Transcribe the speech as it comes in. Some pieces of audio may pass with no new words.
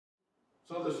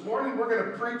So this morning we're going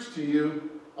to preach to you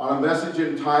on a message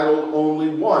entitled, Only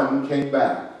One Came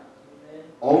Back.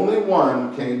 Only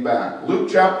one came back. Luke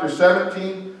chapter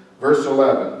 17, verse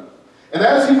 11. And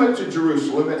as he went to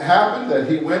Jerusalem, it happened that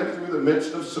he went through the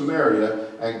midst of Samaria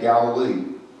and Galilee.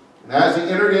 And as he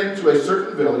entered into a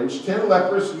certain village, 10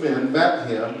 leprous men met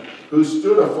him, who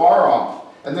stood afar off.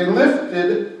 And they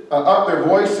lifted up their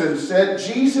voice and said,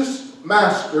 Jesus,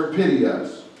 Master, pity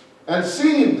us. And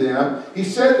seeing them, he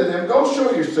said to them, Go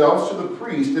show yourselves to the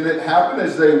priest. And it happened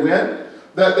as they went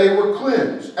that they were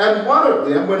cleansed. And one of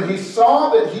them, when he saw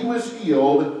that he was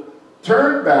healed,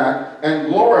 turned back and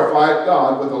glorified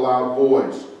God with a loud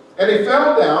voice. And he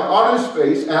fell down on his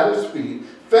face at his feet,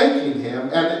 thanking him,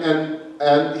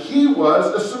 and he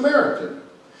was a Samaritan.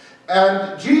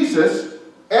 And Jesus,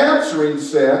 answering,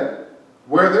 said,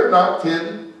 Were there not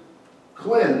 10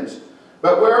 cleansed?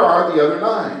 But where are the other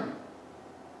 9?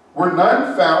 Were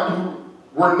none found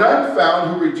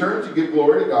who returned to give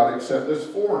glory to God except this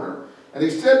foreigner? And he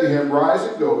said to him, Rise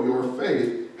and go, your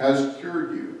faith has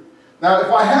cured you. Now,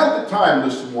 if I had the time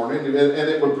this morning, and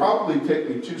it would probably take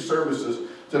me 2 services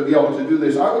to be able to do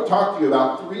this, I would talk to you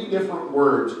about 3 different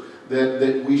words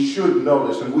that we should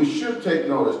notice, and we should take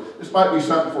notice. This might be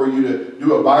something for you to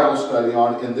do a Bible study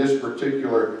on in this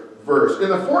particular verse. In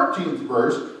the 14th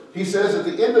verse, he says at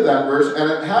the end of that verse,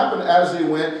 and it happened as they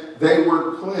went, they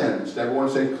were cleansed. Everyone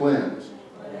say cleansed.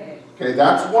 Okay,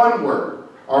 that's one word.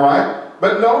 All right?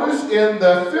 But notice in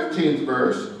the 15th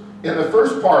verse, in the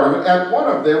first part of it, and one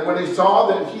of them, when he saw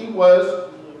that he was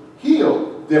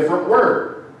healed, different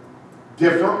word.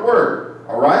 Different word.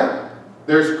 All right?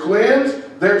 There's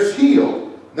cleansed, there's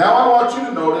healed. Now I want you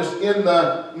to notice in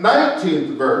the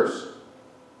 19th verse,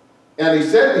 and he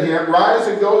said to him, Rise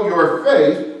and go, your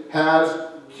faith has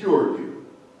cured you.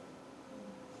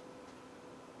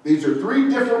 These are 3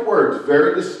 different words,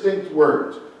 very distinct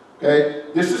words. Okay?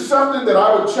 This is something that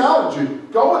I would challenge you.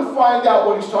 Go and find out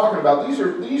what he's talking about. These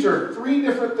are 3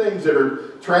 different things that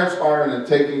are transpiring and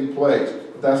taking place.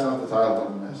 But that's not the title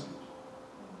of the message.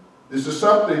 This is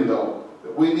something, though,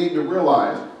 that we need to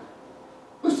realize.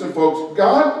 Listen, folks,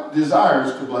 God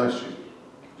desires to bless you.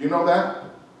 Do you know that?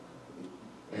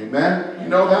 Amen? You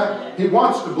know that? He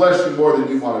wants to bless you more than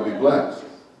you want to be blessed.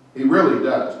 He really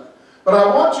does. But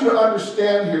I want you to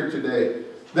understand here today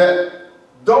that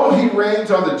though he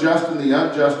reigns on the just and the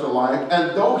unjust alike,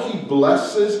 and though he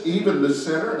blesses even the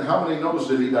sinner, and how many knows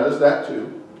that he does that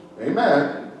too?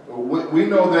 Amen. We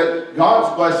know that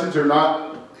God's blessings are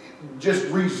not just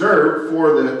reserved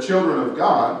for the children of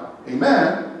God.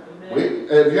 Amen. Have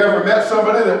you ever met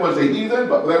somebody that was a heathen,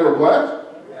 but they were blessed?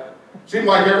 Seemed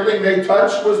like everything they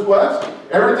touched was blessed.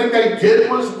 Everything they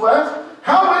did was blessed.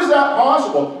 How is that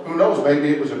possible? Who knows? Maybe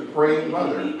it was a praying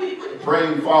mother, a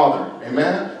praying father.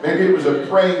 Amen? Maybe it was a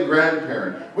praying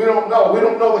grandparent. We don't know. We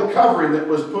don't know the covering that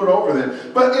was put over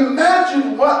them. But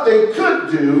imagine what they could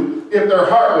do if their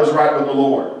heart was right with the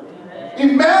Lord.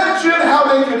 Imagine how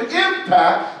they could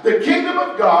impact the kingdom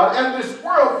of God and this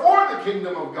world for the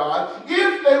kingdom of God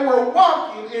if they were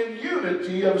walking in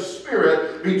unity of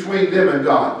spirit between them and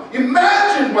God.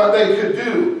 Imagine what they could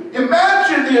do.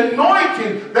 Imagine the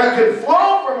anointing that could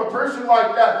flow from a person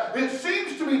like that. It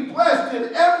seems to be blessed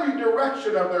in every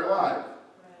direction of their life.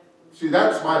 See,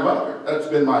 that's my mother. That's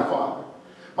been my father.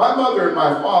 My mother and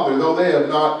my father, though they have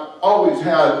not always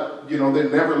had,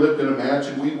 they've never lived in a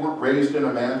mansion. We weren't raised in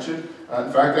a mansion.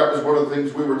 In fact, that was one of the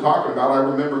things we were talking about. I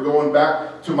remember going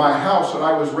back to my house, and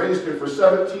I was raised here for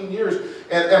 17 years,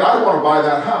 and I want to buy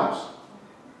that house.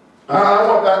 I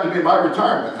want that to be my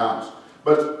retirement house.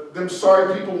 But them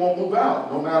sorry people won't move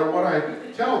out. No matter what I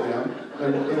tell them,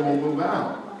 they won't move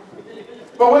out.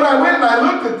 But when I went and I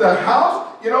looked at the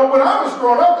house, when I was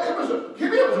growing up, it was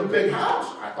a big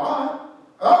house, I thought.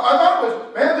 I thought it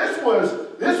was, man,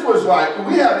 this was like,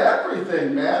 we had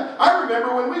everything, man. I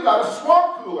remember when we got a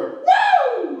swamp cooler.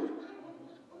 Woo!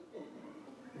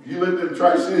 If you lived in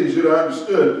Tri-Cities, you'd have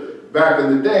understood back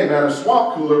in the day, man, a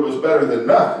swamp cooler was better than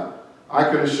nothing. I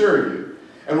can assure you.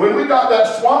 And when we got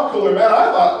that swamp cooler, man,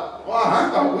 I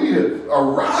thought we had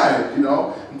arrived,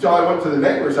 until I went to the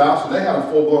neighbor's house and they had a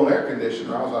full-blown air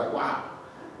conditioner. I was like, wow,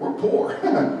 we're poor.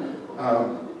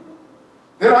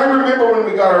 Then I remember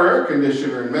when we got our air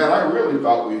conditioner, and man, I really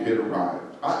thought we had arrived.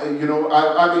 I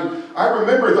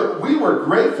remember that we were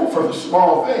grateful for the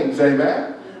small things,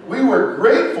 amen? We were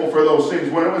grateful for those things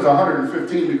when it was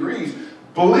 115 degrees.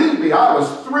 Believe me, I was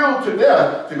thrilled to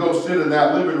death to go sit in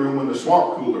that living room when the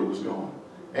swamp cooler was going.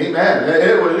 Amen.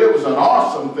 It was an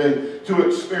awesome thing to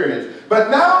experience. But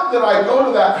now that I go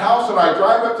to that house and I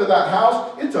drive up to that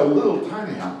house, it's a little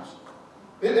tiny house.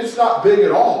 It's not big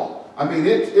at all. I mean,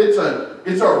 it's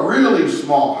a really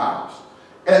small house.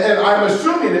 And I'm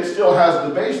assuming it still has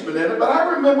the basement in it, but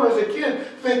I remember as a kid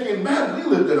thinking, man, we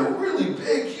lived in a really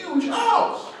big, huge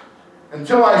house.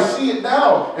 Until I see it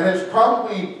now, and it's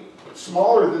probably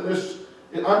smaller than this.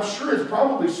 I'm sure it's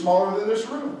probably smaller than this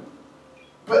room.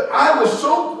 But I was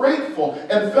so grateful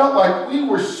and felt like we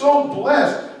were so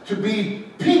blessed to be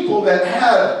people that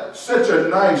had such a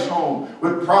nice home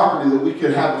with property that we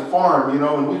could have a farm, you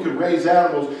know, and we could raise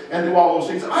animals and do all those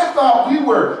things. I thought we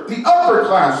were the upper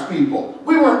class people.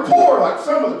 We weren't poor like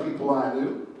some of the people I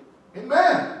knew.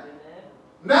 Amen.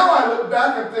 Now I look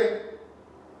back and think,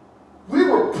 we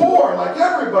were poor like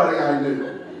everybody I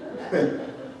knew.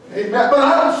 Amen. But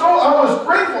I was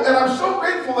grateful, and I'm so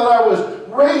grateful that I was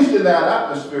raised in that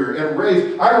atmosphere and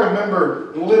raised. I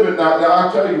remember living now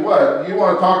I'll tell you what, you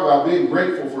want to talk about being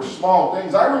grateful for small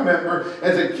things. I remember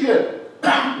as a kid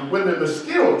when the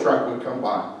mosquito truck would come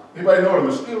by. Anybody know what a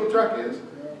mosquito truck is?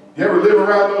 You ever live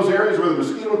around those areas where the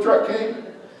mosquito truck came?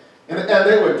 And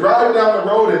they would drive down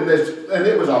the road and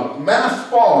it was a mass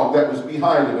fog that was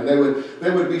behind them, and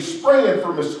they would be spraying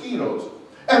for mosquitoes.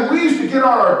 And we used to get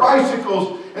on our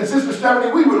bicycles, and Sister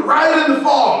Stephanie, we would ride in the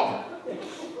fog.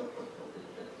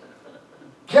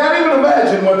 Can't even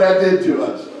imagine what that did to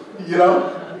us, you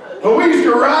know? But we used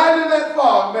to ride in that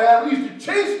fog, man. We used to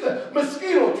chase the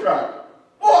mosquito truck.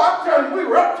 Oh, I'm telling you, we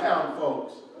were uptown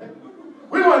folks.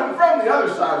 We wasn't from the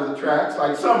other side of the tracks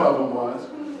like some of them was.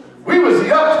 We was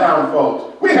the uptown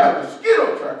folks. We had a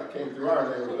mosquito truck that came through our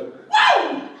neighborhood.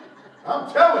 Woo!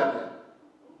 I'm telling you.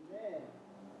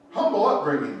 Humble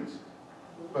upbringings,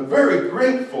 but very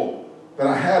grateful that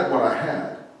I had what I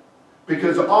had.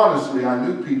 Because honestly, I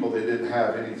knew people that didn't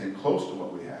have anything close to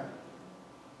what we had.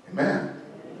 Amen.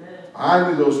 I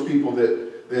knew those people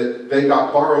that they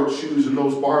got borrowed shoes, and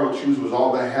those borrowed shoes was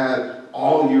all they had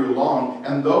all year long.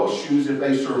 And those shoes, if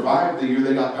they survived the year,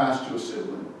 they got passed to a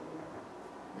sibling.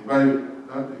 Anybody,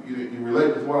 you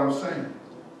relate with what I'm saying?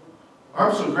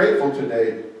 I'm so grateful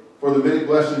today for the many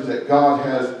blessings that God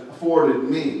has afforded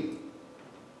me.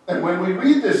 And when we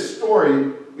read this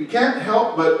story, we can't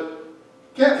help but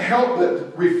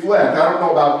reflect. I don't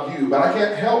know about you, but I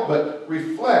can't help but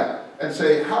reflect and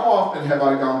say, how often have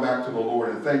I gone back to the Lord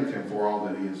and thanked Him for all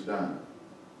that He has done?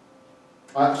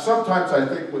 Sometimes I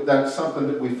think that's something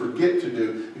that we forget to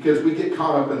do because we get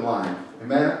caught up in life.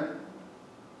 Amen?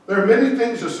 There are many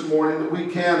things this morning that we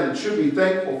can and should be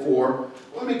thankful for.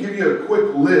 Let me give you a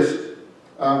quick list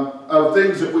of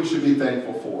things that we should be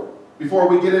thankful for. Before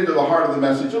we get into the heart of the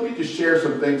message, let me just share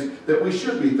some things that we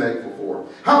should be thankful for.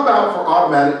 How about for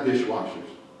automatic dishwashers?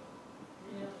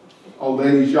 Oh,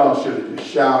 ladies, y'all should have just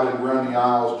shouted, run the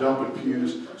aisles, jumping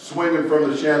pews, swinging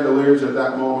from the chandeliers at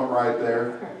that moment right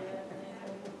there.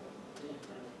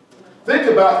 Think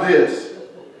about this.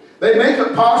 They make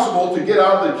it possible to get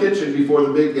out of the kitchen before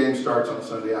the big game starts on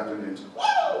Sunday afternoons.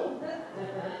 Woo!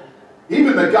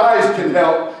 Even the guys can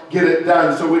help get it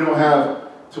done so we don't have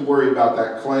to worry about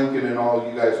that clanking and all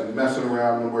you guys messing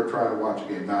around when we're trying to watch a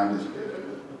game. No, I'm just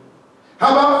kidding.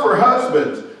 How about for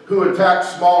husbands who attack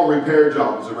small repair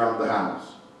jobs around the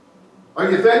house?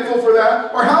 Are you thankful for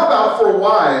that? Or how about for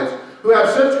wives who have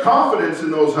such confidence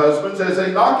in those husbands as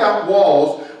they knock out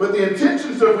walls with the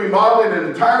intentions of remodeling an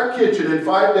entire kitchen in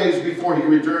 5 days before he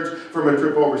returns from a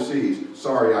trip overseas?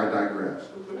 Sorry, I digress.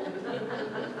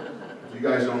 If you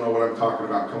guys don't know what I'm talking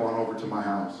about, come on over to my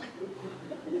house.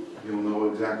 You'll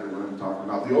know exactly what I'm talking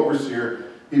about. The overseer,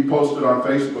 he posted on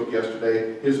Facebook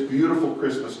yesterday his beautiful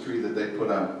Christmas tree that they put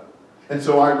up. And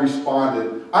so I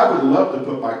responded, I would love to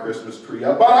put my Christmas tree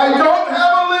up, but I don't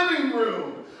have a living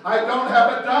room. I don't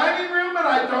have a dining room, and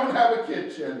I don't have a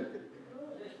kitchen.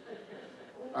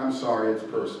 I'm sorry, it's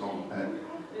personal.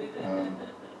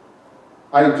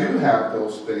 I do have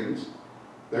those things.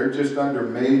 They're just under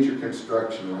major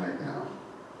construction right now.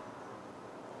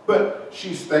 But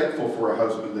she's thankful for a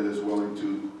husband that is willing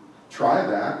to try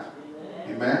that.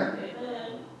 Amen?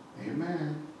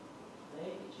 Amen.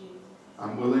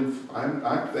 I'm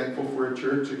thankful for a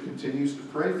church that continues to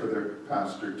pray for their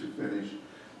pastor to finish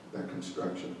that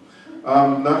construction.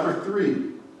 Number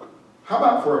 3. How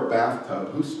about for a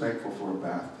bathtub? Who's thankful for a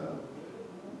bathtub?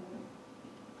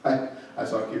 I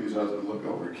saw Kitty's husband look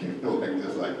over at Kitty like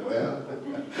this, like, well,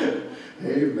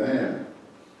 amen.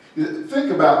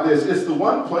 Think about this. It's the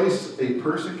one place a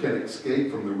person can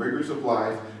escape from the rigors of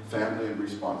life, family, and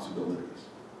responsibilities.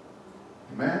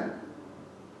 Amen?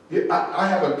 I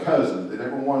have a cousin that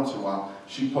every once in a while,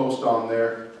 she posts on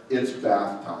there, it's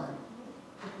bath time.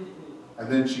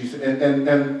 And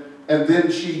then and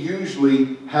then she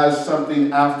usually has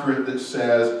something after it that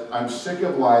says, I'm sick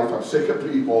of life, I'm sick of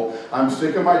people, I'm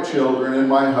sick of my children and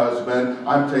my husband,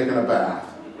 I'm taking a bath.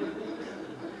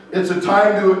 It's a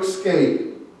time to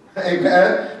escape.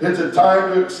 Amen? It's a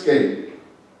time to escape.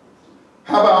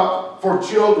 How about for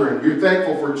children? You're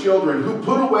thankful for children who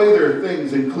put away their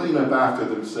things and clean up after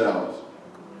themselves.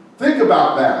 Think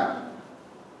about that.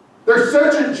 They're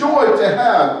such a joy to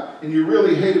have, and you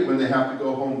really hate it when they have to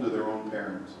go home to their own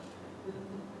parents.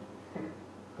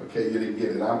 Okay, you didn't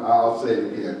get it. I'll say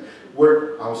it again.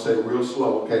 I'll say it real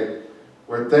slow, okay?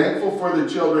 We're thankful for the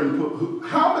children who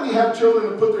how many have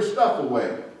children who put their stuff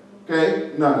away?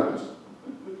 Okay? None of us.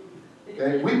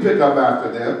 Okay? We pick up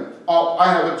after them.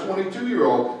 I have a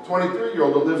 22-year-old,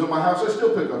 23-year-old that lives in my house. I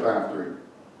still pick up after him.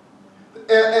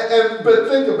 But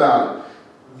think about it.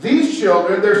 These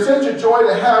children, they're such a joy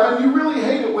to have, and you really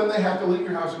hate it when they have to leave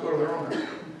your house and go to their own house.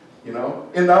 You know?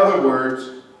 In other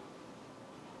words,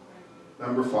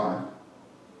 number 5.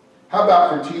 How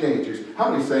about for teenagers? How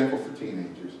many thankful for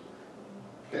teenagers?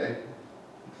 Okay?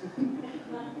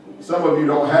 Some of you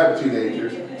don't have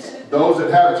teenagers. Those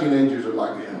that have teenagers are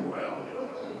like, yeah, well.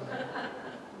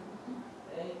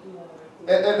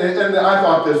 And I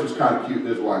thought this was kind of cute.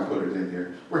 This is why I put it in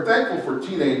here. We're thankful for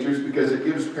teenagers because it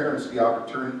gives parents the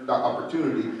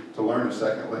opportunity to learn a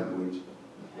second language.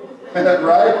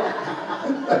 Right?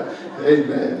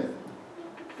 Amen.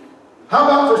 How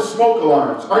about for smoke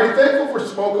alarms? Are you thankful for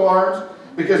smoke alarms?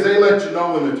 Because they let you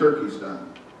know when the turkey's done.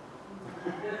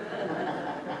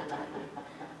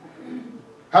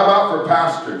 How about for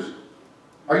pastors?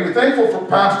 Are you thankful for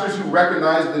pastors who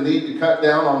recognize the need to cut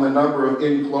down on the number of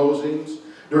in-closings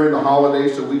during the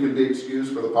holidays so we can be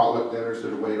excused for the potluck dinners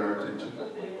that await our attention?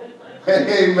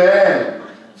 Amen.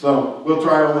 So we'll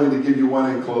try only to give you one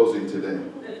in-closing today.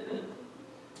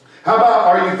 How about,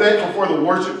 are you thankful for the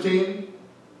worship team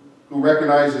who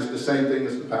recognizes the same thing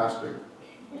as the pastor?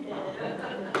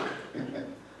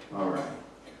 All right.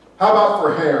 How about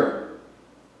for hair?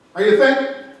 Are you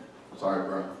thankful? Sorry,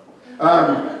 bro.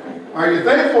 Are you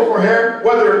thankful for hair?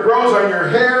 Whether it grows on your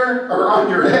hair or on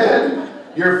your head,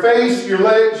 your face, your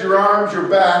legs, your arms, your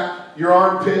back, your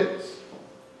armpits.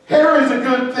 Hair is a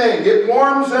good thing. It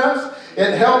warms us.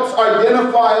 It helps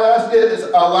identify us. It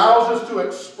allows us to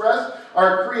express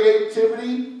our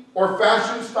creativity or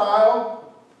fashion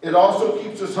style. It also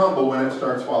keeps us humble when it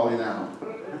starts falling out.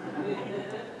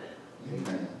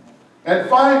 Amen. And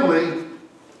finally,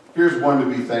 here's one to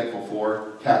be thankful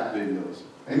for, cat videos.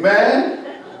 Amen?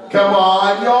 Come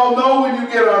on. Y'all know when you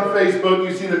get on Facebook,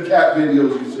 you see the cat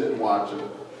videos, you sit and watch them.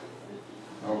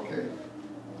 Okay.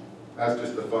 That's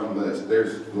just a fun list.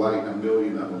 There's like a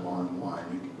million of them online.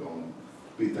 You can go and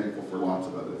be thankful for lots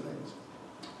of other things.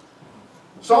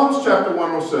 Psalms chapter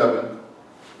 107,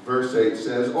 verse 8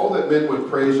 says, "Oh, that men would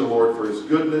praise the Lord for his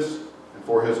goodness and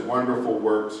for his wonderful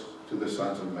works to the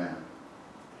sons of man."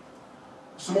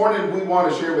 This morning we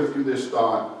want to share with you this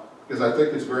thought because I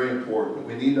think it's very important.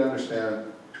 We need to understand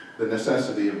the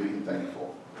necessity of being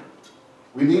thankful.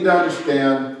 We need to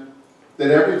understand that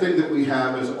everything that we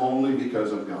have is only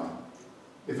because of God.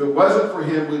 If it wasn't for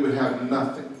him, we would have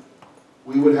nothing.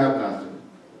 We would have nothing.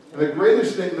 And the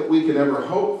greatest thing that we could ever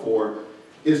hope for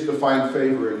is to find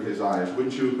favor in his eyes.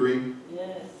 Wouldn't you agree?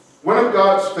 Yes. One of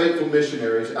God's faithful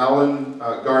missionaries, Alan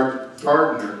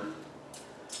Gardner,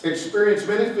 experienced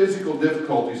many physical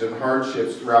difficulties and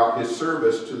hardships throughout his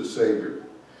service to the Savior.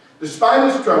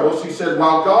 Despite his troubles, he said,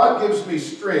 "While God gives me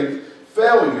strength,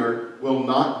 failure will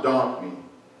not daunt me."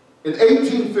 In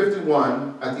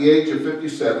 1851, at the age of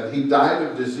 57, he died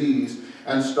of disease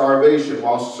and starvation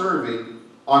while serving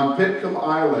on Pitcairn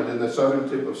Island in the southern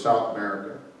tip of South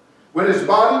America. When his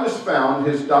body was found,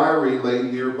 his diary lay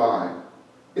nearby.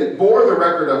 It bore the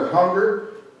record of hunger,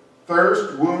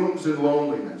 thirst, wounds, and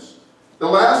loneliness. The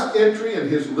last entry in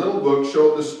his little book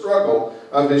showed the struggle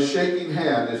of his shaking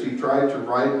hand as he tried to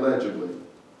write legibly.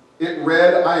 It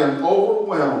read, "I am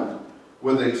overwhelmed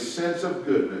with a sense of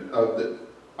goodness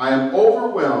I am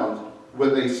overwhelmed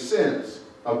with a sense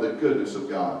of the goodness of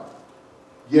God."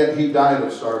 Yet he died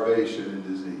of starvation and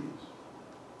disease.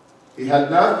 He had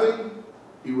nothing.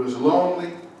 He was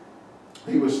lonely.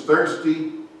 He was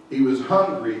thirsty. He was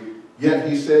hungry. Yet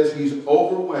he says he's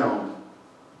overwhelmed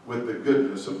with the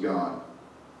goodness of God.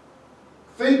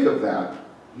 Think of that.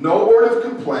 No word of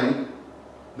complaint,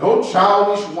 no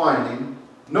childish whining,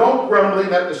 no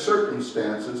grumbling at the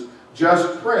circumstances,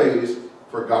 just praise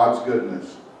for God's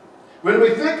goodness. When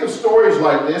we think of stories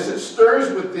like this, it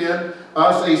stirs within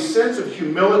us a sense of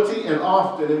humility and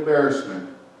often embarrassment.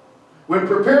 When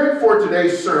preparing for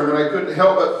today's sermon, I couldn't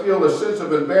help but feel a sense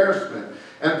of embarrassment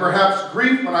and perhaps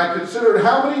grief when I considered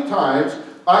how many times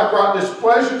I brought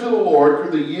displeasure to the Lord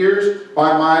through the years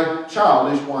by my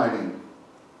childish whining.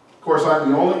 Of course,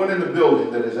 I'm the only one in the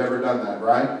building that has ever done that,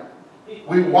 right?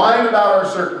 We whine about our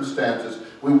circumstances.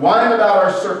 We whine about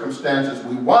our circumstances.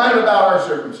 We whine about our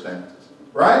circumstances.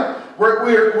 Right?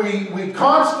 We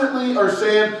constantly are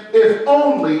saying, if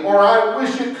only, or I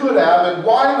wish it could have, and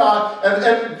why not?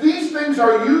 And these things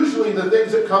are usually the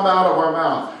things that come out of our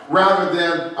mouth, rather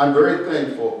than, I'm very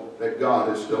thankful that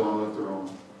God is still on the throne.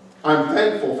 I'm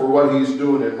thankful for what He's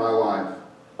doing in my life.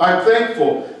 I'm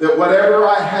thankful that whatever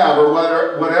I have or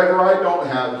whatever I don't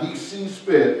have, He sees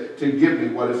fit to give me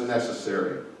what is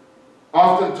necessary.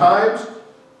 Oftentimes,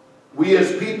 we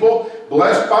as people,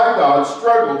 blessed by God,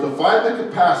 struggle to find the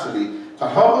capacity to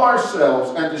humble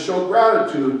ourselves and to show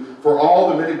gratitude for all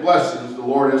the many blessings the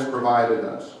Lord has provided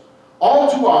us.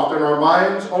 All too often, our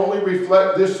minds only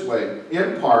reflect this way,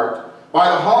 in part, by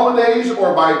the holidays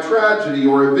or by tragedy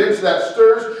or events that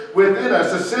stirs within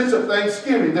us a sense of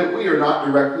thanksgiving that we are not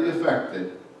directly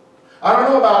affected. I don't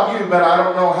know about you, but I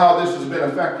don't know how this has been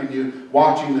affecting you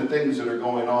watching the things that are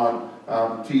going on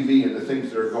TV and the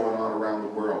things that are going on around the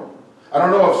world. I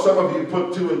don't know if some of you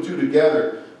put two and two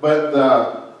together, but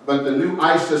the new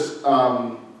ISIS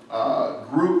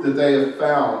group that they have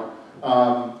found,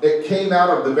 it came out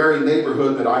of the very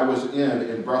neighborhood that I was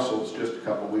in Brussels just a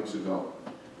couple weeks ago.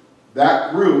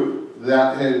 That group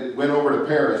that had went over to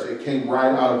Paris, it came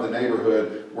right out of the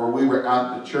neighborhood where we were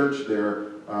at the church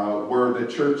there, where the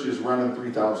church is running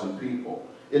 3,000 people.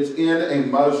 It's in a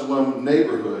Muslim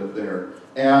neighborhood there,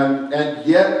 and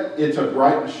yet it's a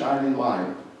bright and shining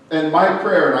light. And my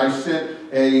prayer, and I sent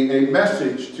a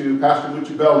message to Pastor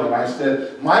Mucciabelli, and I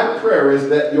said, my prayer is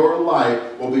that your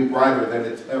light will be brighter than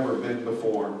it's ever been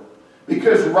before.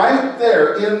 Because right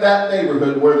there in that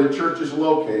neighborhood where the church is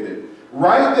located,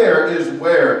 right there is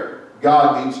where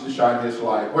God needs to shine His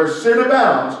light. Where sin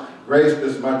abounds, grace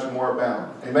does much more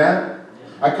abound. Amen?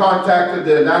 I contacted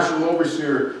the national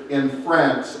overseer in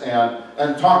France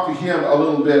and talked to him a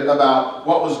little bit about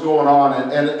what was going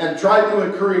on and tried to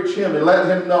encourage him and let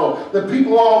him know that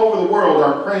people all over the world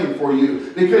are praying for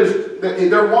you because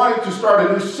they're wanting to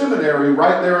start a new seminary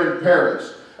right there in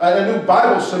Paris, a new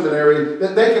Bible seminary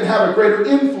that they can have a greater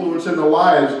influence in the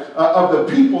lives of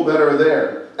the people that are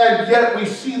there. And yet we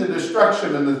see the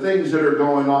destruction and the things that are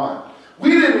going on. We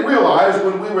didn't realize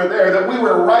when we were there that we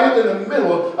were right in the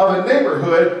middle of a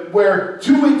neighborhood where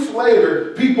 2 weeks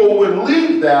later people would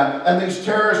leave that and these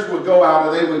terrorists would go out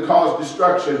and they would cause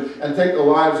destruction and take the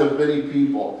lives of many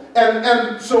people.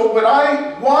 And so when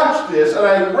I watch this and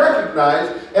I recognize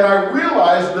and I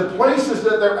realize the places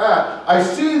that they're at, I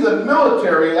see the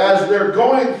military as they're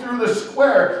going through the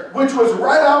square, which was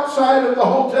right outside of the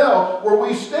hotel where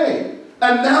we stayed.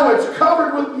 And now it's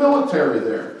covered with military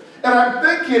there. And I'm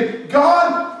thinking,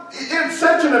 God, it's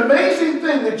such an amazing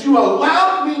thing that you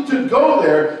allowed me to go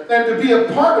there and to be a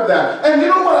part of that. And you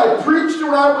know what I preached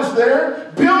when I was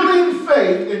there? Building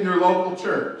faith in your local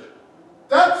church.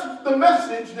 That's the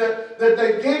message that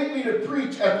they gave me to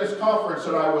preach at this conference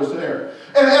that I was there.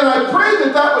 And I pray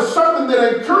that that was something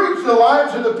that encouraged the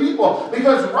lives of the people.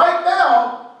 Because right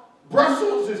now,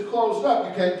 Brussels is closed up.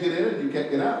 You can't get in and you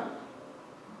can't get out.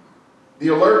 The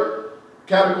alert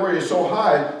category is so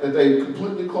high that they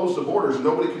completely close the borders.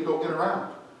 Nobody can go in or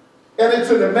out. And it's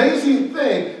an amazing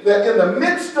thing that in the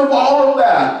midst of all of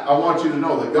that, I want you to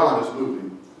know that God is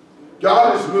moving.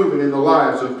 God is moving in the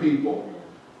lives of people.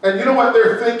 And you know what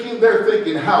they're thinking? They're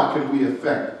thinking, how can we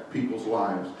affect people's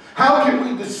lives? How can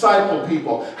we disciple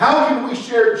people? How can we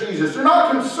share Jesus? They're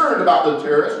not concerned about the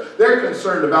terrorists. They're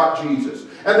concerned about Jesus.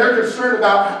 And they're concerned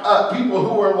about people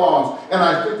who are lost. And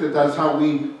I think that that's how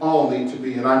we all need to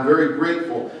be. And I'm very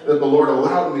grateful that the Lord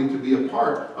allowed me to be a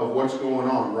part of what's going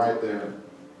on right there.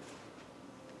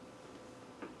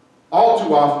 All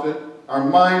too often, our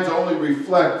minds only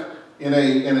reflect in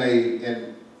a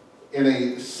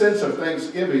sense of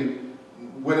thanksgiving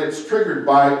when it's triggered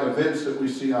by events that we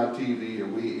see on TV or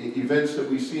events that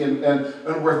we see. And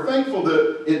we're thankful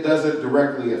that it doesn't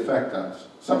directly affect us.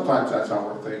 Sometimes that's how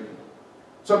we're thinking.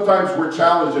 Sometimes we're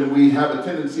challenged and we have a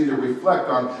tendency to reflect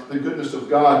on the goodness of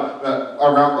God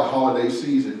around the holiday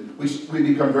season. We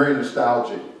become very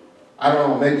nostalgic. I don't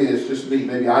know, maybe it's just me.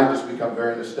 Maybe I just become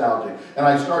very nostalgic. And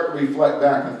I start to reflect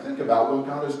back and think about what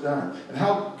God has done and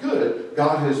how good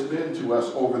God has been to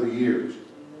us over the years.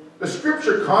 The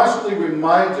Scripture constantly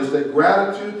reminds us that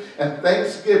gratitude and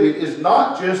thanksgiving is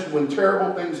not just when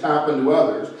terrible things happen to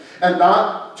others and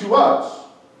not to us.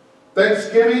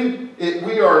 Thanksgiving,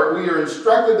 we are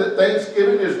instructed that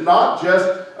Thanksgiving is not just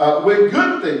when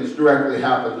good things directly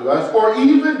happen to us, or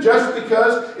even just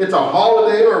because it's a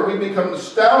holiday or we become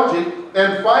nostalgic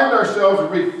and find ourselves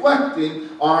reflecting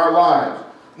on our lives.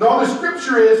 No, the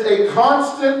Scripture is a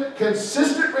constant,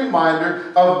 consistent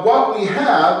reminder of what we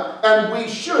have and we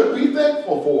should be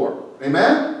thankful for.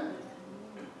 Amen?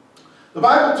 The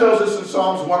Bible tells us in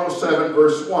Psalms 107,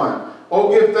 verse 1, "Oh,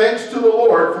 give thanks to the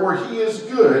Lord, for he is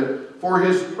good, for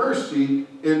his mercy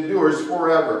endures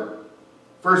forever."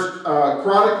 First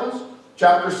Chronicles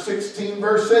chapter 16,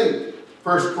 verse 8.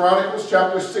 First Chronicles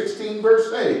chapter 16,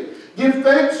 verse 8. "Give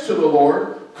thanks to the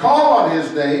Lord, call on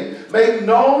his name, make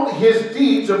known his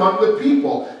deeds among the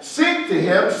people. Sing to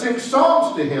him, sing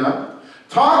psalms to him,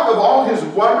 talk of all his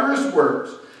wondrous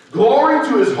works. Glory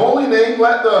to his holy name,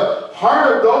 let the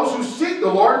heart of those who seek the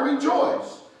Lord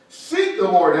rejoice. Seek the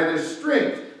Lord and his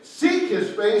strength, seek his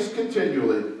face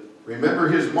continually. Remember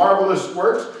his marvelous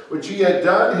works, which he had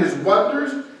done, his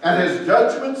wonders, and his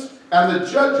judgments, and the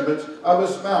judgments of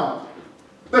his mouth."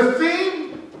 The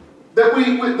theme that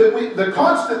the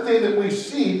constant thing that we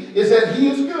see is that he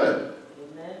is good.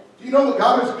 Amen. Do you know that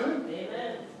God is good?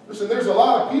 Amen. Listen, there's a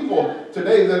lot of people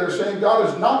today that are saying God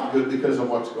is not good because of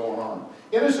what's going on.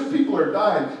 Innocent people are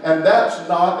dying, and that's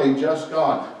not a just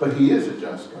God. But he is a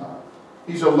just God.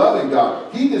 He's a loving God.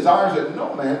 He desires that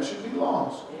no man should be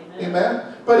lost. Amen. Amen.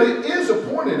 But it is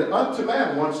appointed unto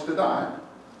man once to die.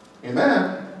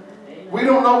 Amen. Amen. We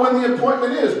don't know when the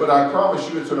appointment is, but I promise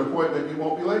you it's an appointment you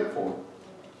won't be late for.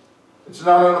 It's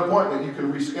not an appointment you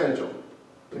can reschedule.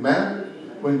 Amen?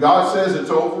 When God says it's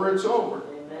over, it's over.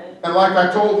 Amen. And like I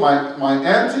told my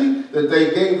auntie that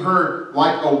they gave her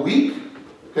like a week.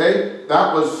 Okay?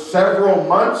 That was several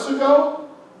months ago.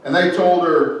 And they told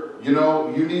her, you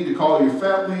know, you need to call your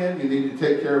family in. You need to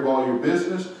take care of all your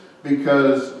business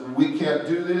because we can't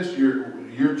do this.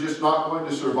 You're just not going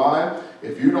to survive.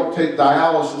 If you don't take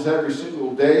dialysis every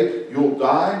single day, you'll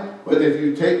die. But if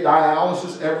you take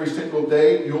dialysis every single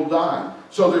day, you'll die.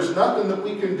 So there's nothing that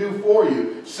we can do for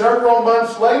you. Several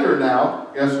months later now,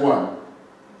 guess what?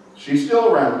 She's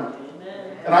still around.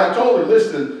 Amen. And I told her,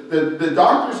 listen, the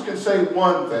doctors can say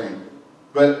one thing,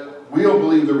 but we'll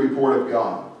believe the report of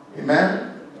God.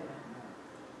 Amen?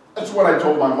 That's what I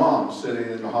told my mom sitting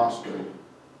in the hospital.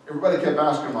 Everybody kept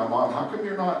asking my mom, how come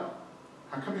you're not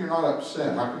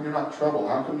upset? How come you're not troubled?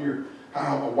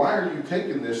 Why are you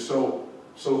taking this so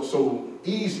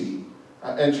easy?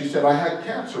 And she said, I had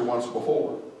cancer once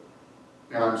before,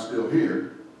 and I'm still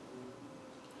here.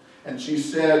 And she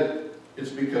said,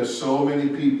 it's because so many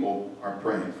people are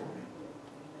praying for me.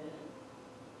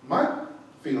 My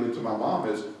feeling to my mom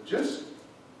is just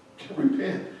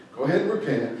repent. Go ahead and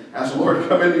repent. Ask the Lord to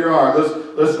come into your heart.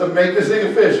 Let's make this thing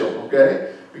official,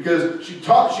 okay? Because she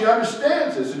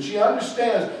understands this, and she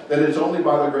understands that it's only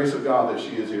by the grace of God that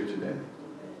she is here today.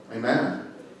 Amen.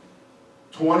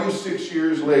 26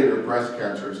 years later, breast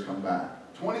cancer has come back.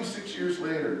 26 years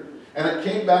later. And it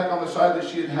came back on the side that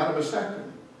she had had a vasectomy.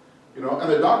 You know,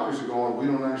 and the doctors are going, we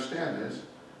don't understand this.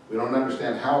 We don't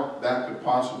understand how that could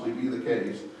possibly be the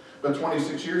case. But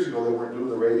 26 years ago, they weren't doing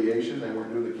the radiation. They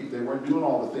weren't doing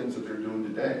all the things that they're doing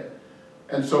today.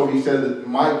 And so he said that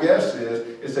my guess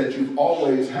is that you've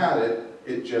always had it.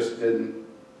 It just didn't,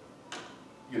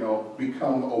 you know,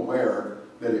 become aware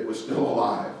that it was still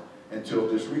alive until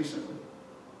just recently.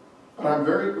 But I'm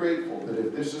very grateful that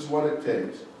if this is what it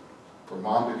takes for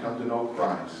Mom to come to know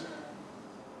Christ,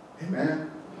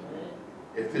 amen?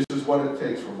 If this is what it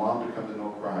takes for Mom to come to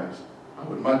know Christ, I'd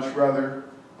much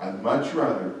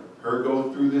rather her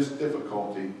go through this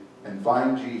difficulty and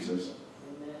find Jesus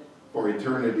for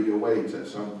eternity awaits at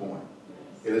some point.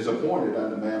 It is appointed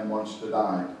unto man once to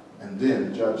die, and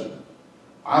then judgment.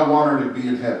 I want her to be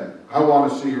in heaven. I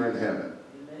want to see her in heaven.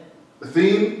 The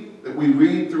theme that we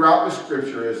read throughout the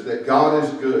Scripture is that God is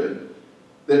good,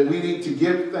 that we need to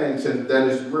give thanks, and that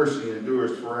his mercy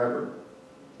endures forever.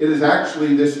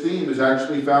 This theme is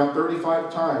actually found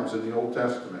 35 times in the Old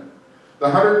Testament. The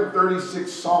 136th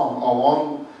Psalm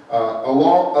alone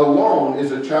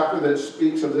is a chapter that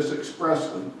speaks of this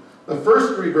expressly. The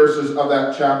first 3 verses of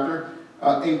that chapter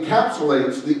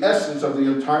encapsulates the essence of the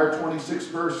entire 26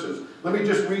 verses. Let me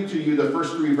just read to you the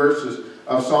first 3 verses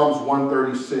of Psalms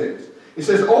 136. It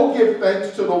says, "Oh, give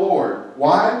thanks to the Lord."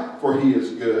 Why? For he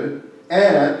is good,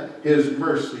 and his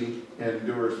mercy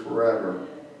endures forever.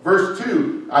 Verse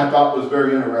 2, I thought was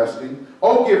very interesting.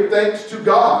 "Oh, give thanks to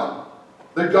God,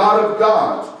 the God of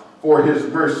gods, for his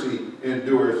mercy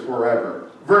endures forever."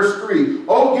 Verse 3,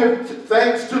 "Oh, give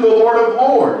thanks to the Lord of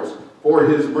lords, for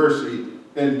his mercy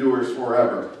endures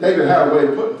forever." David had a way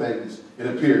of putting things, it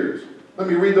appears. Let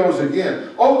me read those again.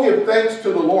 "Oh, give thanks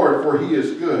to the Lord, for he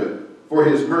is good, for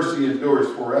his mercy endures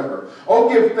forever. Oh,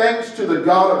 give thanks to the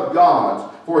God of gods,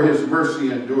 for his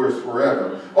mercy endures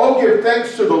forever. Oh, give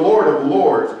thanks to the Lord of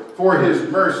lords, for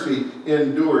his mercy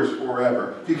endures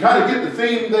forever." Do you kind of get the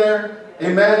theme there?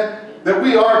 Amen? That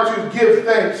we are to give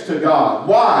thanks to God.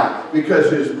 Why? Because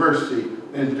his mercy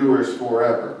endures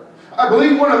forever. I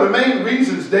believe one of the main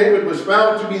reasons David was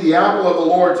found to be the apple of the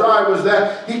Lord's eye was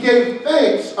that he gave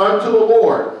thanks unto the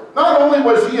Lord. Not only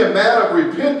was he a man of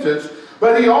repentance,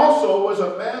 but he also was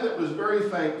a man that was very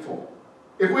thankful.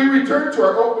 If we return to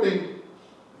our opening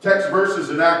text verses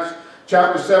in Acts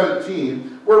chapter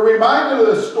 17, we're reminded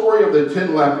of the story of the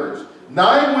 10 lepers.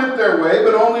 9 went their way,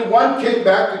 but only 1 came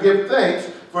back to give thanks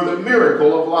for the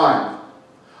miracle of life.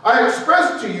 I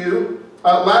expressed to you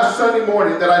last Sunday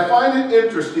morning that I find it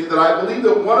interesting that I believe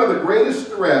that one of the greatest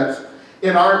threats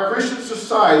in our Christian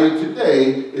society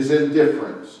today is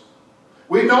indifference.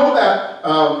 We know that,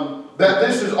 that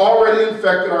this has already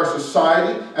infected our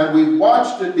society, and we've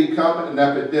watched it become an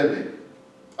epidemic.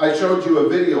 I showed you a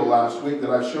video last week that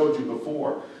I've showed you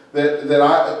before.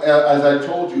 As I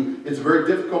told you, it's very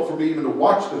difficult for me even to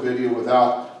watch the video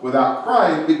without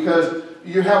crying, because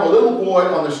you have a little boy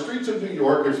on the streets of New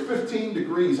York. It's 15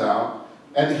 degrees out,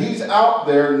 and he's out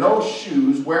there, no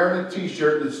shoes, wearing a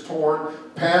t-shirt that's torn,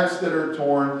 pants that are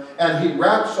torn, and he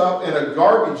wraps up in a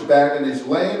garbage bag and is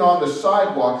laying on the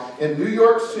sidewalk in New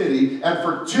York City, and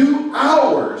for 2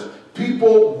 hours,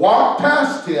 people walk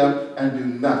past him and do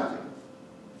nothing.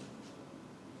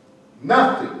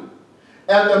 Nothing.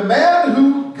 And the man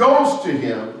who goes to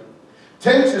him,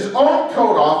 takes his own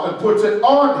coat off and puts it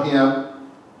on him,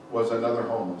 was another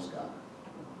homeless guy.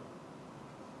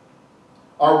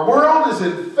 Our world is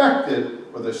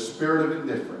infected with a spirit of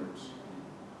indifference.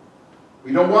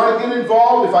 We don't want to get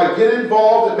involved. If I get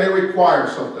involved, it may require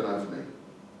something of me.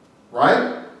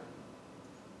 Right?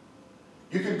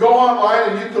 You can go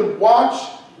online and you can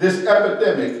watch this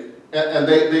epidemic, and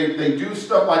they do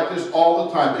stuff like this all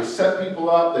the time. They set people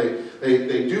up,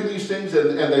 they do these things,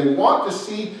 and they want to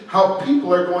see how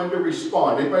people are going to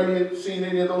respond. Anybody seen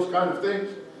any of those kind of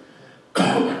things?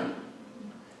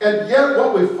 And yet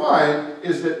what we find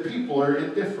is that people are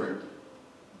indifferent.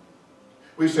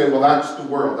 We say, well, that's the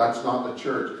world, that's not the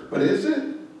church. But is it?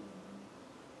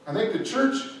 I think the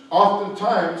church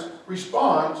oftentimes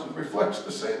responds and reflects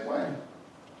the same way.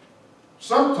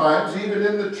 Sometimes even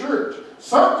in the church.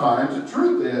 Sometimes the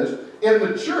truth is, in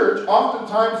the church,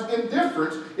 oftentimes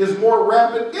indifference is more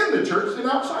rampant in the church than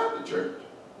outside the church.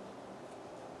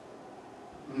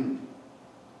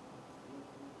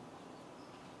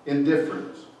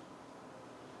 Indifference.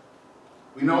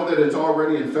 We know that it's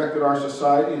already infected our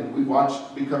society, and we've watched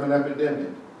it become an epidemic.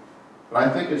 But I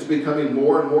think it's becoming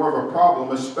more and more of a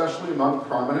problem, especially among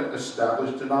prominent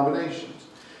established denominations.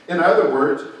 In other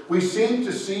words, we seem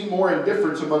to see more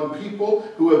indifference among people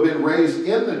who have been raised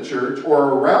in the church or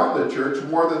around the church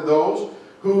more than those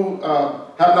who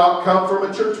have not come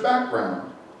from a church background.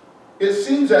 It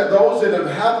seems that those that have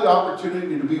had the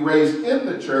opportunity to be raised in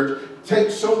the church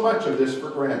take so much of this for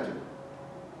granted.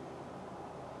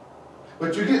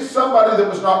 But you get somebody that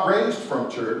was not raised from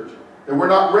church, they were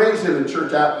not raised in a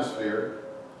church atmosphere.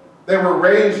 They were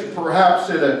raised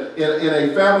perhaps in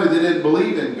a family that didn't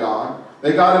believe in God.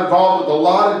 They got involved with a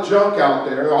lot of junk out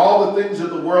there, all the things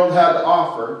that the world had to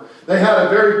offer. They had a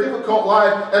very difficult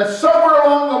life, and somewhere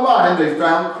along the line they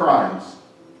found Christ.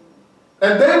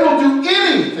 And they will do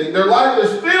anything. Their life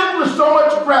is filled with so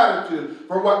much gratitude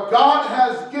for what God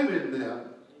has given them,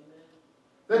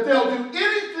 that they'll do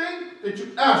anything that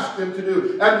you ask them to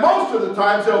do. And most of the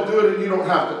times they'll do it and you don't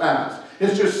have to ask.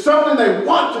 It's just something they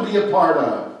want to be a part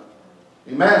of.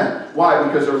 Amen. Why?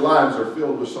 Because their lives are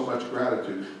filled with so much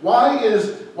gratitude. Why is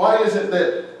it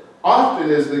that often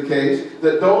is the case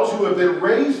that those who have been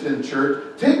raised in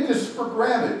church take this for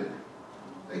granted?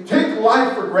 They take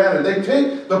life for granted. They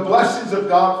take the blessings of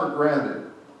God for granted.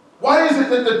 Why is it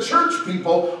that the church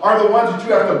people are the ones that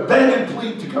you have to beg and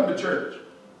plead to come to church?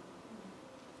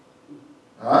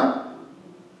 Huh?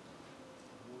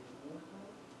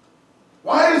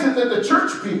 Why is it that the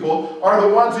church people are the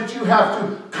ones that you have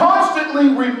to constantly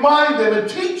remind them and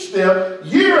teach them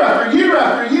year after year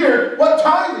after year what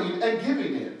tithing and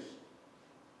giving is?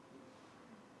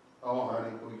 Oh, honey,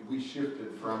 we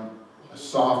shifted from a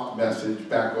soft message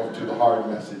back over to the hard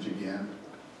message again.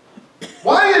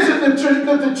 Why is it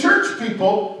that the church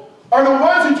people are the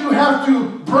ones that you have to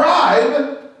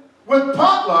bribe with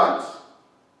potlucks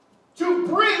to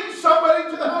bring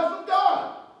somebody to the house of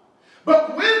God?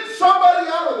 But win somebody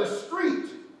out of the street,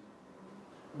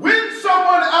 win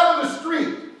someone out of the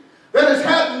street that has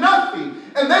had nothing,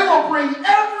 and they will bring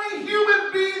every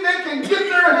human being they can get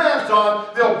their hands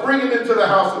on, they'll bring him into the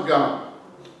house of God.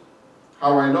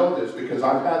 How do I know this? Because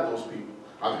I've had those people.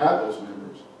 I've had those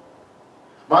members.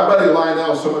 My buddy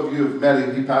Lionel, some of you have met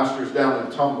him. He pastors down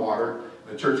in Tumwater,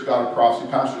 the Church of God across. He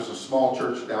pastors a small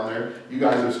church down there. You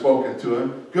guys have spoken to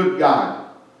him. Good guy.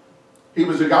 He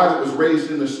was a guy that was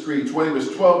raised in the streets. When he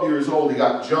was 12 years old, he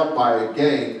got jumped by a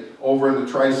gang over in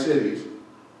the Tri-Cities.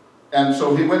 And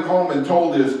so he went home and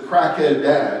told his crackhead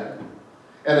dad.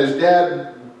 And his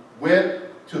dad went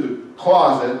to the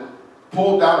closet,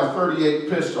 pulled down a .38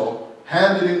 pistol,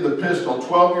 handed him the pistol,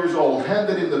 12 years old,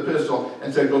 handed him the pistol,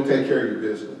 and said, go take care of your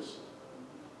business.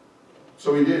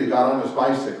 So he did. He got on his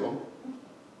bicycle.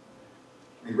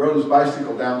 He rode his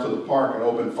bicycle down to the park and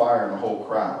opened fire on the whole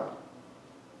crowd.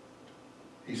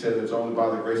 He said, it's only by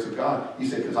the grace of God. He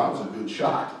said, because I was a good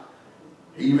shot,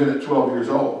 even at 12 years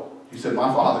old. He said,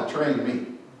 my father trained me.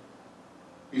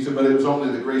 He said, but it was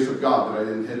only the grace of God that I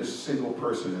didn't hit a single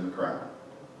person in the crowd.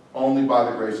 Only by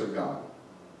the grace of God.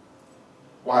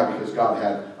 Why? Because God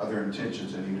had other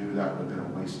intentions and he knew that would have been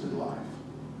a wasted life.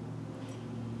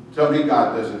 Tell me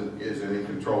God isn't in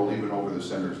control even over the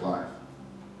sinner's life.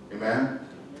 Amen?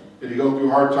 Did he go through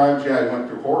hard times? Yeah, he went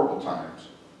through horrible times.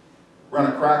 Run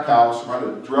a crack house, run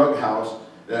a drug house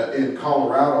in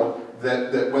Colorado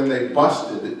that when they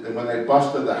busted it, and when they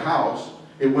busted the house,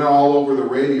 it went all over the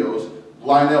radios.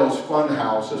 Lionel's Fun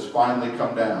House has finally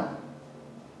come down.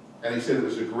 And he said it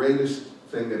was the greatest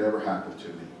thing that ever happened to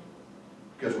me.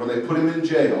 Because when they put him in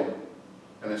jail,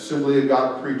 an Assembly of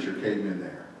God preacher came in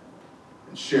there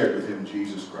and shared with him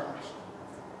Jesus Christ.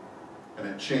 And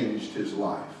it changed his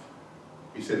life.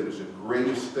 He said it was the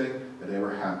greatest thing that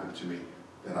ever happened to me,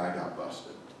 that I got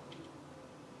busted.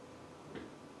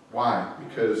 Why?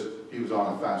 Because he was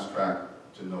on a fast track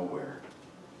to nowhere.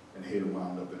 And he'd have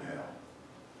wound up in hell.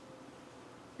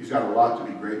 He's got a lot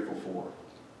to be grateful for.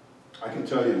 I can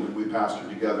tell you, when we pastored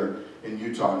together in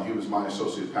Utah, and he was my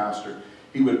associate pastor,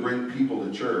 he would bring people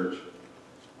to church.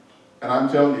 And I'm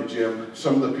telling you, Jim,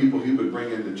 some of the people he would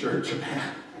bring into church,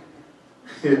 man,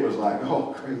 it was like,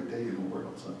 oh, great day in the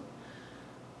world,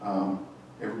 son.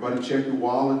 Everybody check your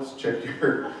wallets, check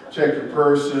your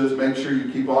purses, make sure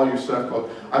you keep all your stuff close.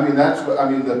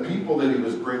 The people that he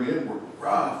was bringing in were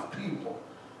rough people.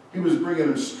 He was bringing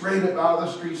them straight up out of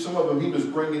the street. Some of them he was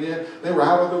bringing in, they were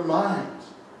out of their minds.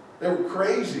 They were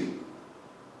crazy.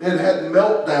 They had had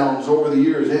meltdowns over the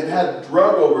years. They had had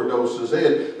drug overdoses.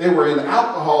 They were in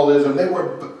alcoholism.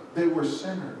 They were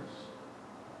sinners.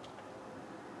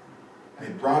 And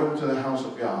he brought them to the house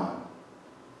of God.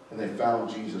 And they found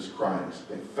Jesus Christ.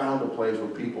 They found a place where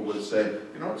people would say,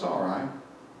 you know, it's all right.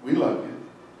 We love you.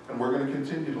 And we're going to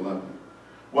continue to love you.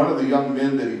 One of the young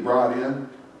men that he brought in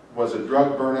was a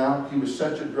drug burnout. He was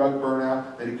such a drug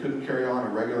burnout that he couldn't carry on a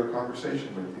regular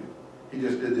conversation with you. He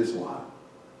just did this a lot.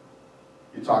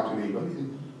 You talk to me,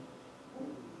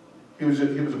 he was a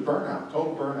burnout,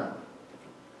 total burnout.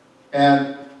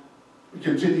 And we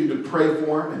continued to pray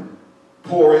for him and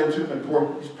pour into him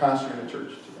and he's pastoring a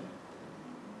church today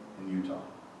in Utah.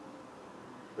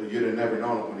 But you'd have never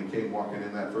known it when he came walking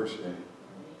in that first day.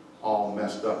 All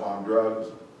messed up on drugs,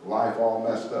 life all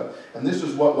messed up. And this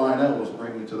is what Lionel was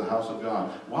bringing to the house of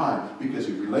God. Why? Because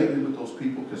he related with those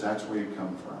people, because that's where he'd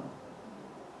come from.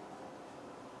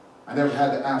 I never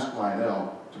had to ask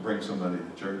Lionel to bring somebody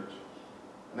to church.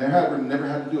 I never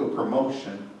had to do a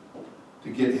promotion to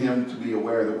get him to be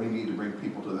aware that we need to bring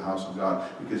people to the house of God,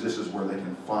 because this is where they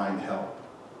can find help.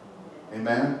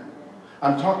 Amen?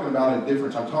 I'm talking about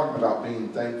indifference. I'm talking about being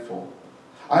thankful.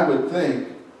 I would think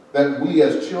that we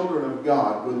as children of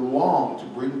God would long to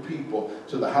bring people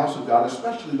to the house of God,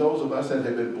 especially those of us that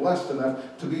have been blessed enough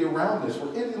to be around this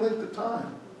for any length of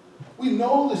time. We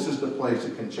know this is the place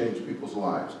that can change people's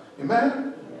lives.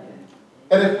 Amen?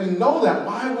 And if we know that,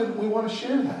 why wouldn't we want to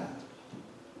share that?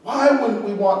 Why wouldn't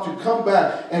we want to come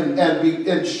back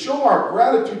and show our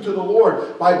gratitude to the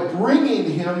Lord by bringing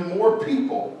him more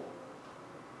people?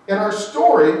 In our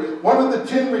story, one of the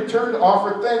 10 returned to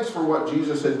offer thanks for what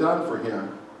Jesus had done for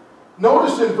him.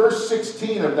 Notice in verse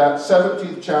 16 of that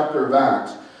 17th chapter of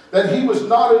Acts that he was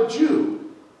not a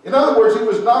Jew. In other words, he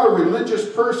was not a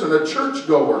religious person, a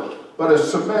churchgoer, but a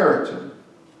Samaritan.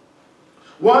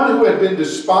 One who had been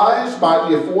despised by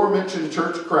the aforementioned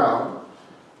church crowd,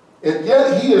 and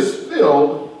yet he is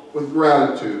filled with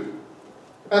gratitude.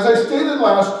 As I stated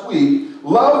last week,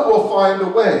 love will find a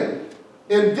way.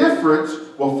 Indifference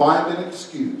will find an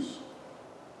excuse.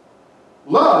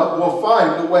 Love will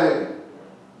find a way.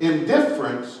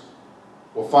 Indifference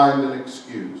will find an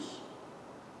excuse.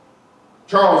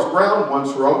 Charles Brown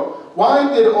once wrote,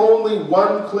 "Why did only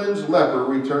one cleansed leper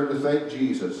return to thank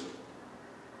Jesus?"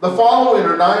 The following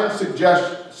are 9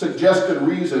 suggested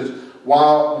reasons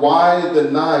why the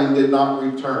 9 did not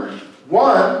return.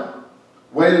 1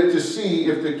 waited to see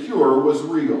if the cure was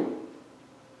real.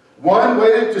 1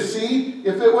 waited to see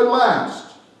if it would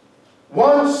last.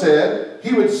 1 said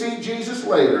he would see Jesus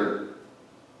later.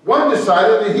 1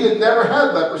 decided that he had never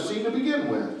had leprosy to begin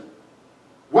with.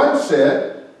 1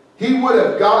 said he would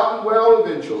have gotten well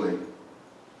eventually.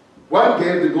 One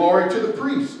gave the glory to the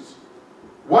priests.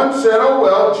 One said, oh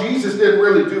well, Jesus didn't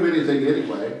really do anything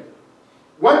anyway.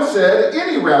 One said,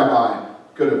 any rabbi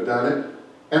could have done it.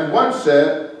 And one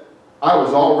said, I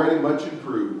was already much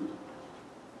improved.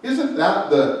 Isn't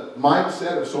that the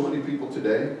mindset of so many people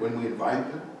today when we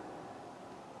invite them?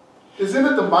 Isn't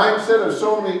it the mindset of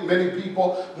so many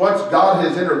people, once God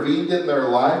has intervened in their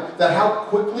life, that how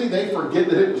quickly they forget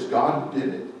that it was God who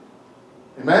did it?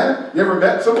 Amen? You ever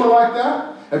met someone like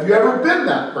that? Have you ever been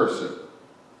that person?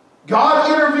 God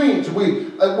intervenes.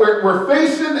 We're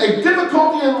facing a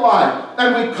difficulty in life,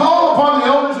 and we call upon the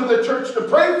elders of the church to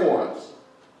pray for us.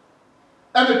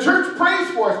 And the church prays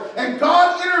for us, and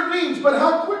God intervenes, but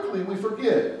how quickly we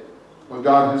forget what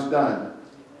God has done.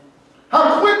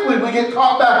 How quickly we get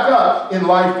caught back up in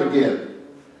life again.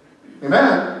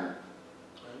 Amen?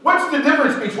 What's the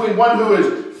difference between one who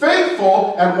is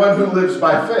faithful and one who lives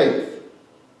by faith?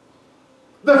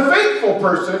 The faithful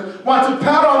person wants a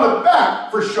pat on the back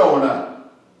for showing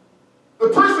up. The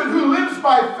person who lives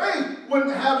by faith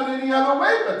wouldn't have it any other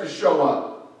way but to show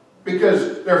up,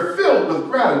 because they're filled with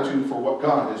gratitude for what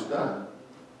God has done.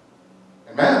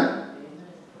 Amen?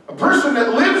 A person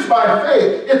that lives by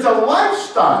faith, it's a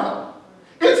lifestyle.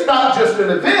 It's not just an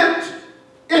event,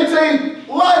 it's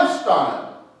a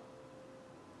lifestyle.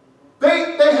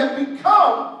 They have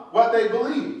become what they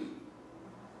believe.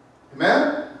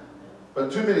 Amen?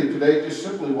 But too many today just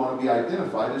simply want to be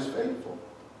identified as faithful.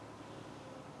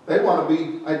 They want to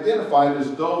be identified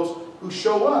as those who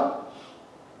show up.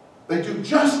 They do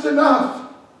just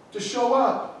enough to show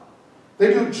up.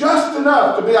 They do just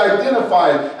enough to be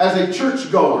identified as a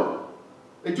churchgoer.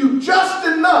 They do just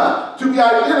enough to be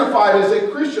identified as a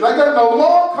Christian. I got in a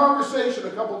long conversation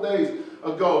a couple days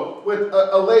ago with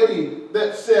a lady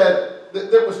that said,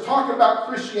 that was talking about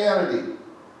Christianity.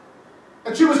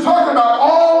 And she was talking about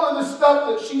all of the stuff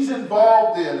that she's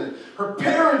involved in, and her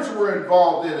parents were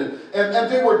involved in it,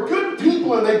 and they were good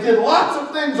people, and they did lots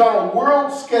of things on a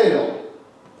world scale.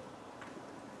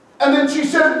 And then she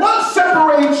said, what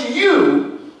separates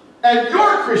you and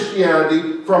your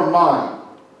Christianity from mine?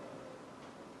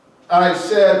 And I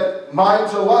said,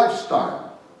 mine's a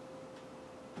lifestyle.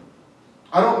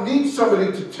 I don't need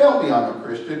somebody to tell me I'm a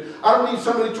Christian. I don't need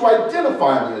somebody to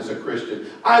identify me as a Christian.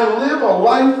 I live a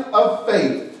life of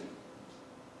faith.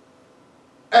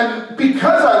 And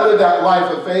because I live that life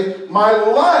of faith, my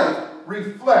life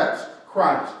reflects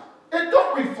Christ. It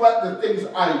don't reflect the things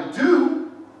I do.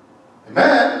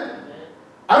 Amen?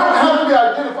 I don't have to be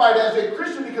identified as a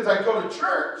Christian because I go to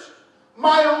church.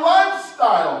 My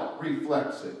lifestyle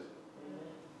reflects it.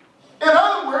 In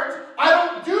other words, I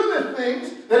don't do the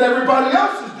things that everybody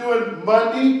else is doing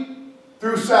Monday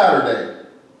through Saturday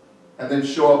and then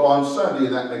show up on Sunday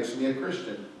and that makes me a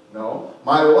Christian. No,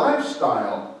 my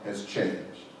lifestyle has changed.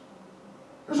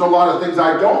 There's a lot of things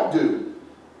I don't do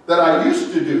that I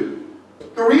used to do.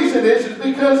 The reason is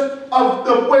because of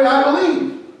the way I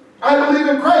believe. I believe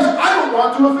in Christ. I don't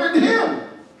want to offend Him.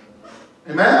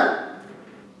 Amen?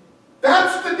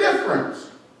 That's the difference.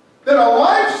 That a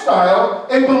lifestyle,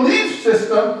 a belief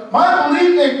system, my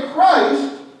belief in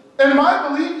Christ and my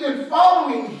belief in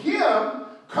following Him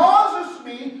causes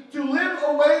me to live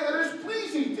a way that is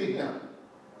pleasing to Him.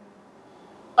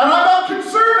 And I'm not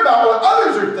concerned about what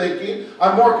others are thinking.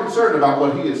 I'm more concerned about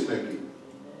what He is thinking.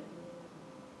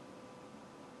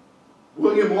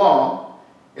 William Law,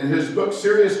 in his book,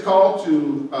 Serious Call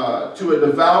to a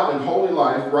Devout and Holy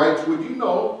Life, writes, would you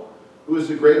know who is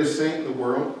the greatest saint in the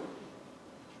world?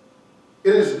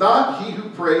 It is not he who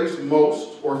prays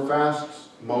most or fasts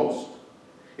most.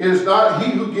 It is not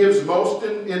he who gives most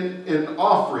in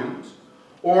offerings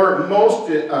or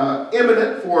most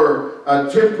eminent for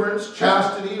temperance,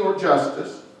 chastity, or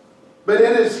justice. But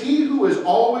it is he who is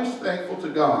always thankful to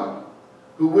God,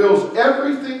 who wills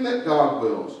everything that God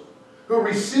wills, who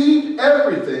received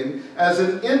everything as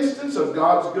an instance of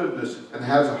God's goodness and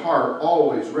has a heart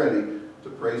always ready to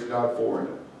praise God for it.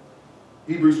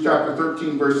 Hebrews chapter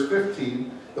 13, verse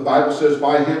 15, the Bible says,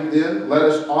 by Him then let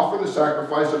us offer the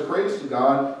sacrifice of praise to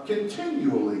God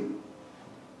continually.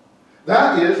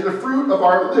 That is the fruit of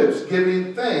our lips,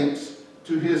 giving thanks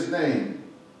to His name.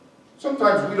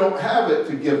 Sometimes we don't have it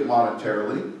to give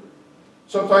monetarily.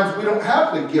 Sometimes we don't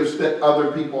have the gifts that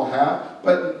other people have,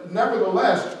 but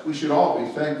nevertheless, we should all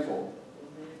be thankful.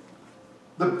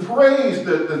 The praise,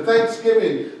 the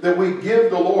thanksgiving that we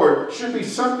give the Lord should be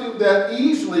something that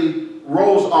easily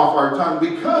rolls off our tongue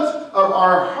because of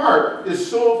our heart is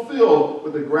so filled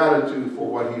with the gratitude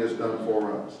for what He has done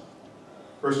for us.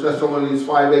 1 Thessalonians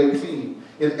 5:18,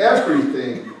 in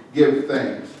everything give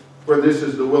thanks, For this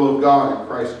is the will of God in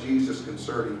Christ Jesus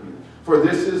concerning you. For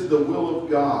this is the will of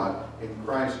God in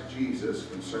Christ Jesus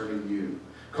concerning you.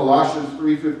 Colossians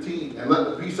 3:15, and let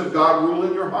the peace of God rule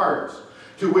in your hearts,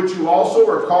 to which you also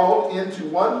are called into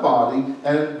one body,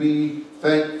 and be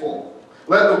thankful.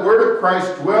 Let the word of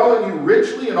Christ dwell in you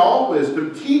richly in all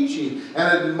wisdom, teaching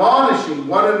and admonishing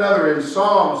one another in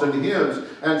psalms and hymns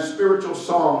and spiritual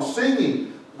songs,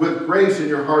 singing with grace in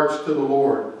your hearts to the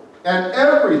Lord. And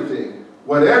everything,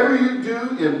 whatever you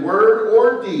do in word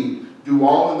or deed, do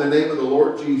all in the name of the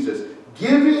Lord Jesus,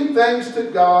 giving thanks to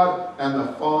God and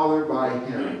the Father by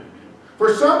Him.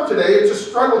 For some today, it's a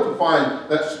struggle to find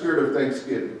that spirit of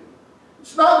thanksgiving.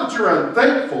 It's not that you're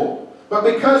unthankful, but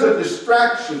because of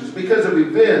distractions, because of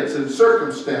events and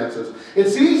circumstances,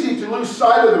 it's easy to lose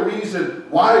sight of the reason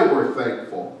why we're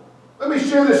thankful. Let me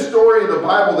share this story in the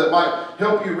Bible that might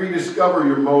help you rediscover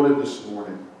your motive this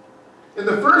morning. In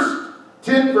the first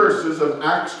 10 verses of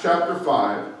Acts chapter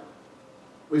 5,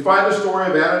 we find the story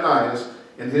of Ananias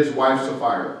and his wife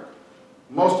Sapphira.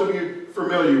 Most of you are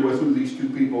familiar with who these two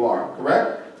people are,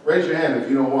 correct? Raise your hand if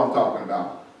you know who I'm talking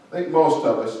about. I think most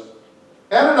of us.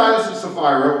 Ananias and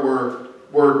Sapphira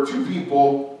were two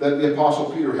people that the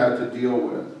Apostle Peter had to deal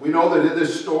with. We know that in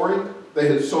this story, they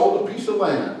had sold a piece of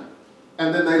land,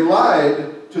 and then they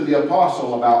lied to the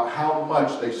apostle about how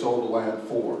much they sold the land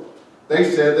for.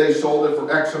 They said they sold it for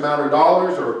X amount of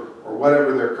dollars, or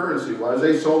whatever their currency was.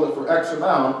 They sold it for X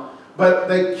amount, but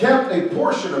they kept a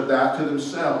portion of that to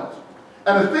themselves.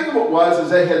 And the thing of it was, is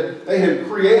they had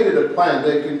created a plan.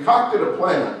 They concocted a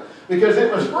plan. Because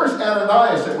it was first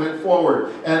Ananias that went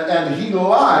forward, and he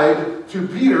lied to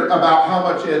Peter about how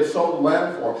much he had sold the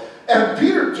land for. And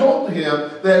Peter told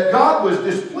him that God was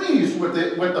displeased with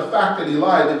the fact that he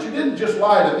lied, that you didn't just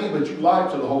lie to me, but you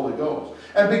lied to the Holy Ghost.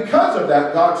 And because of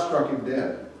that, God struck him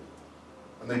dead.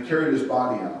 And they carried his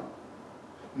body out.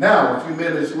 Now, a few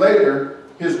minutes later,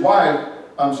 his wife,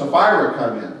 Sapphira,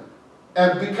 come in.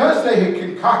 And because they had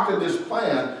concocted this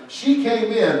plan, she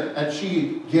came in and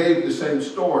she gave the same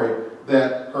story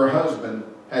that her husband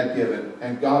had given,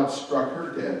 and God struck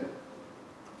her dead.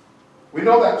 We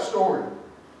know that story.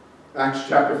 Acts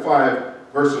chapter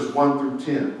 5, verses 1 through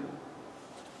 10.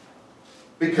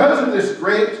 Because of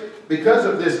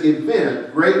this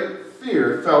event, great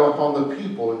fear fell upon the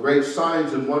people, and great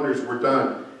signs and wonders were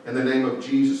done in the name of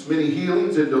Jesus. Many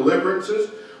healings and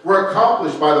deliverances were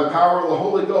accomplished by the power of the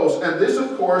Holy Ghost. And this,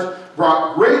 of course,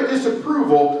 brought great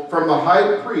disapproval from the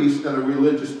high priest and the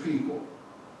religious people.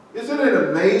 Isn't it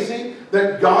amazing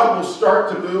that God will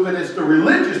start to move, and it's the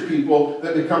religious people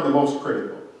that become the most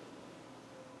critical?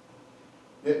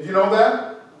 You know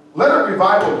that? Let a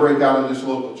revival break out in this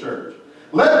local church.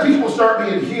 Let people start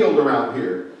being healed around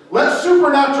here. Let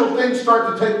supernatural things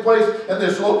start to take place in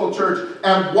this local church,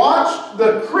 and watch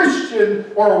the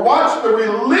Christian or watch the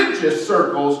religious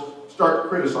circles start to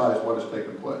criticize what has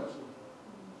taken place.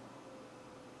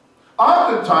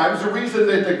 Oftentimes, the reason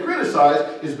that they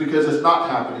criticize is because it's not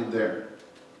happening there.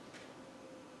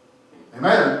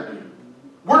 Amen.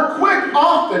 We're quick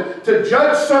often to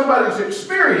judge somebody's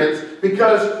experience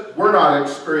because we're not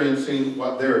experiencing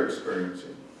what they're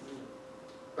experiencing.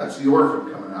 That's the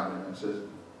orphan coming out in us, isn't it?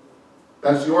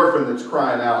 That's the orphan that's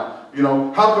crying out, you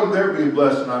know, how come they're being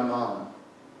blessed and I'm not?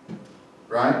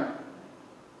 Right?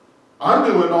 I'm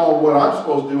doing all what I'm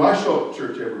supposed to do. I show up to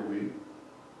church every week.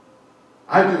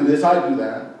 I do this, I do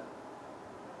that.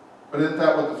 But isn't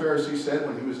that what the Pharisee said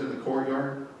when he was in the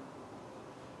courtyard?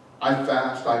 I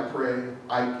fast, I pray,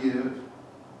 I give.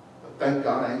 But thank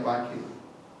God I ain't like him.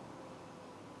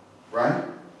 Right? Of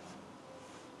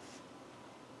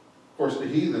course, the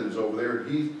heathen is over there.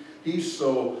 He's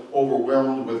so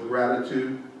overwhelmed with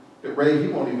gratitude that Ray, he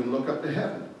won't even look up to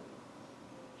heaven.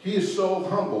 He is so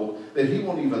humbled that he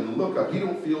won't even look up. He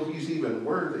don't feel he's even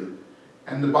worthy.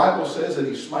 And the Bible says that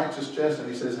he smites his chest and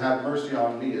he says, have mercy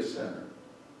on me, a sinner.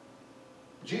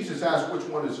 Jesus asked, which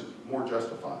one is more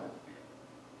justified?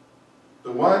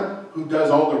 The one who does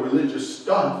all the religious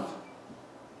stuff,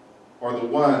 or the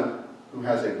one who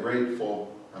has a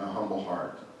grateful and a humble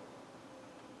heart?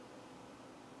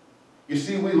 You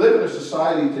see, we live in a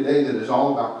society today that is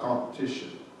all about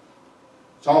competition.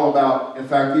 It's all about, in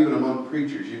fact, even among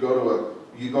preachers, you go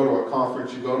to a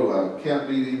conference, you go to a camp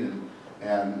meeting,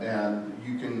 and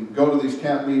you can go to these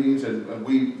camp meetings, and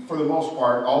we, for the most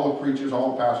part, all the preachers,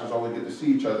 all the pastors only get to see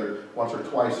each other once or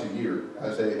twice a year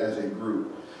as a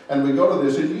group. And we go to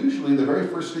this, and usually the very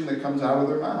first thing that comes out of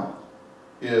their mouth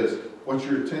is, what's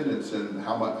your attendance and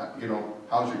how much,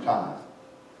 how's your tithe?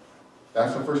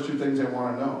 That's the first two things they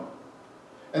want to know.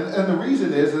 And the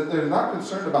reason is that they're not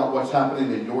concerned about what's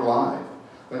happening in your life.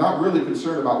 They're not really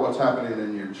concerned about what's happening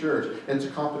in your church. It's a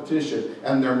competition,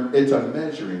 and it's a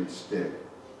measuring stick.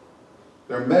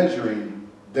 They're measuring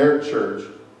their church,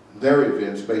 their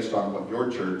events, based on what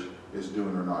your church is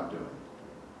doing or not doing.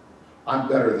 I'm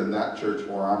better than that church,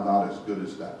 or I'm not as good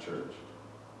as that church.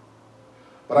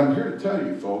 But I'm here to tell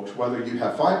you, folks, whether you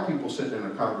have 5 people sitting in a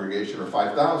congregation or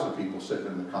 5,000 people sitting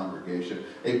in the congregation,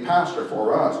 a pastor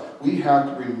for us, we have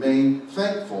to remain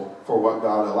thankful for what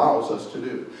God allows us to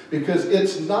do. Because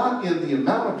it's not in the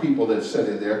amount of people that's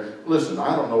sitting there. Listen,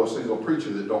 I don't know a single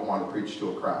preacher that don't want to preach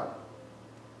to a crowd.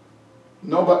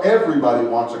 No, but everybody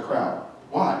wants a crowd.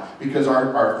 Why? Because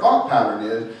our thought pattern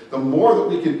is the more that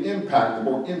we can impact,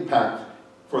 the more impact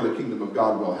for the kingdom of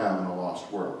God we'll have in a lost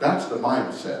world. That's the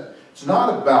mindset. It's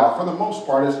not about, for the most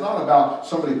part, it's not about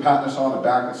somebody patting us on the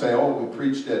back and say, oh, we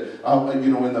preached it,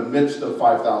 in the midst of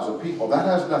 5,000 people. That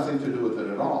has nothing to do with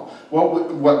it at all.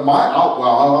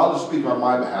 I'll just speak on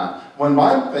my behalf. When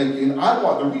I'm thinking,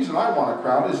 the reason I want a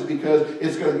crowd is because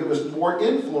it's going to give us more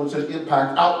influence and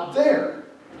impact out there.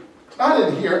 Not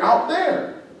in here, out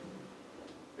there.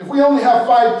 If we only have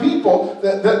 5 people,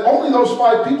 that only those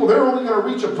 5 people, they're only going to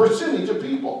reach a percentage of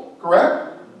people, correct?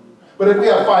 But if we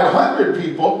have 500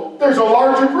 people, there's a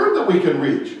larger group that we can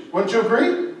reach. Wouldn't you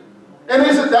agree? And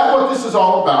isn't that what this is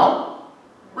all about?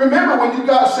 Remember, when you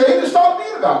got saved, it stopped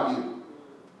being about you.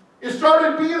 It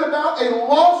started being about a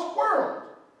lost world.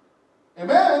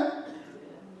 Amen?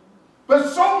 But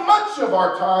so much of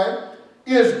our time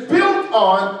is built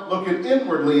on looking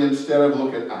inwardly instead of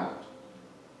looking out.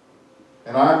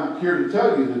 And I'm here to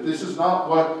tell you that this is not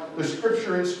what the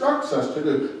Scripture instructs us to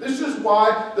do. This is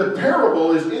why the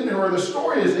parable is in here, or the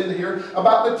story is in here,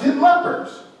 about the 10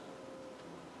 lepers.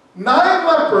 9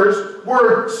 lepers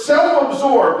were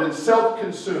self-absorbed and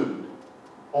self-consumed.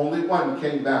 Only one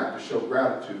came back to show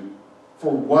gratitude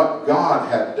for what God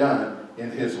had done in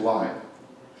his life.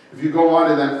 If you go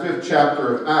on in that 5th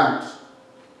chapter of Acts,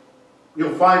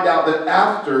 you'll find out that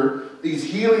after these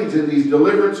healings and these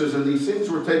deliverances and these things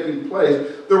were taking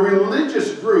place, the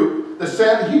religious group, the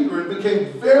Sanhedrin,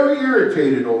 became very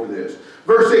irritated over this.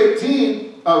 Verse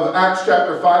 18 of Acts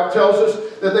chapter 5 tells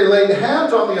us that they laid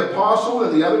hands on the apostle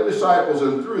and the other disciples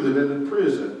and threw them into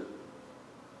prison.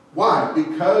 Why?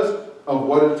 Because of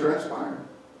what had transpired.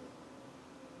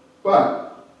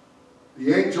 But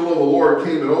the angel of the Lord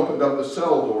came and opened up the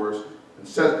cell doors and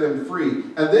set them free,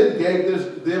 and then gave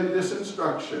them this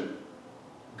instruction.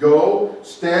 Go,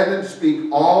 stand and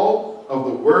speak all of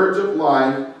the words of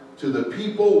life to the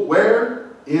people. Where?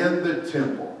 In the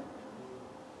temple.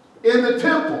 In the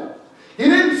temple. He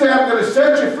didn't say, I'm going to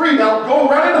set you free. Now go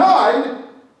run and hide.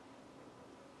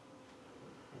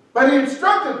 But he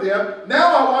instructed them,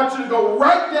 now I want you to go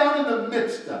right down in the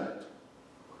midst of it.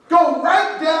 Go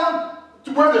right down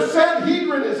to where the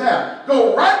Sanhedrin is at.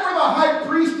 Go right where the high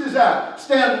priest is at.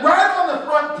 Stand right on the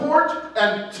front porch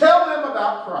and tell them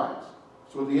about Christ.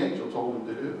 That's what the angel told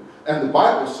them to do. And the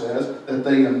Bible says that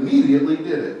they immediately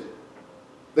did it.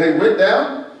 They went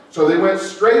down, so they went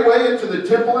straightway into the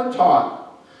temple and taught.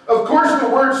 Of course, the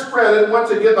word spread, and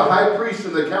once again the high priest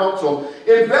and the council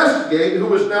investigated who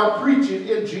was now preaching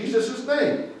in Jesus'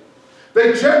 name.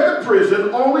 They checked the prison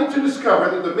only to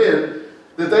discover that the men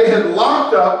that they had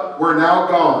locked up were now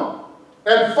gone.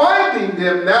 And finding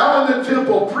them now in the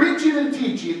temple preaching and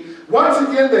teaching, once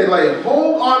again they lay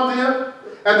hold on them,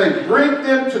 and they bring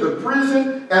them to the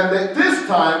prison, and this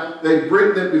time they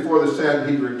bring them before the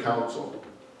Sanhedrin council.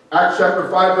 Acts chapter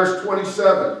 5 verse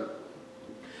 27.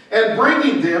 And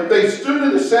bringing them, they stood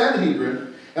in the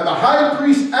Sanhedrin, and the high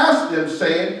priest asked them,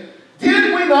 saying,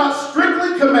 Did we not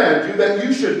strictly command you that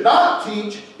you should not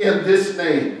teach in this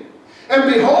name?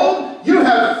 And behold, you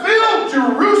have filled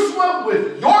Jerusalem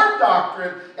with your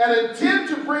doctrine, and intend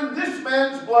to bring this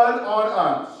man's blood on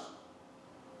us.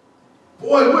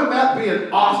 Boy, wouldn't that be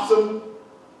an awesome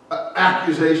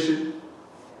accusation?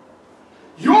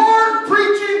 You're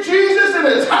preaching Jesus and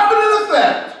it's having an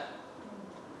effect.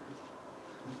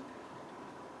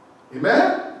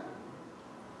 Amen?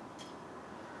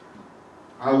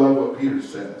 I love what Peter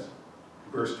says.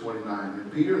 Verse 29.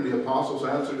 And Peter and the apostles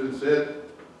answered and said,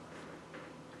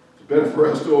 It's better for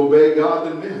us to obey God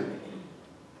than men.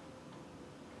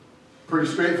 Pretty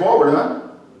straightforward, huh?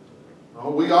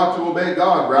 We ought to obey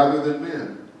God rather than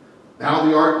men. Now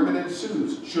the argument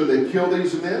ensues. Should they kill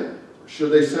these men? Or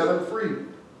should they set them free?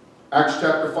 Acts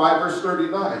chapter 5 verse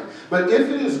 39. But if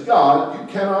it is God,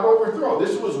 you cannot overthrow.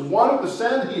 This was one of the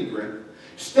Sanhedrin.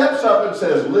 Steps up and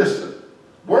says, listen,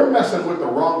 we're messing with the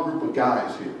wrong group of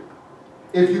guys here.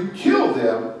 If you kill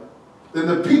them, then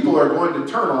the people are going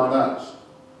to turn on us.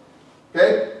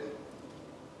 Okay?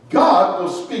 God will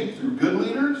speak through good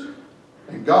leaders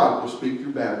and And God will speak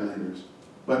through bad leaders.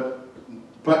 But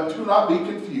do not be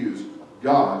confused.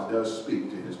 God does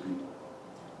speak to his people.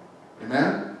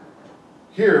 Amen?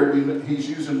 Here, he's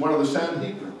using one of the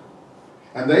Sanhedrin.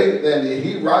 And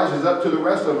he rises up to the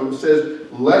rest of them and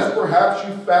says, lest perhaps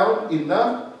you found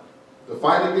enough to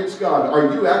fight against God.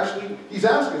 He's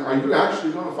asking, are you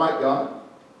actually going to fight God?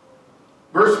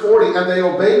 Verse 40, and they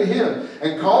obeyed him.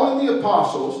 And calling the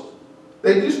apostles,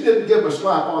 they just didn't give them a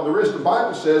slap on the wrist. The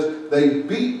Bible says they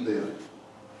beat them.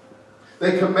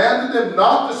 They commanded them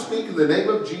not to speak in the name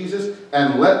of Jesus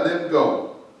and let them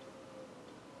go.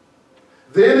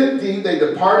 Then indeed they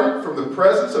departed from the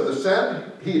presence of the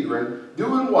Sanhedrin,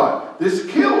 doing what? This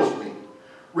kills me.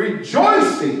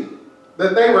 Rejoicing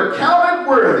that they were counted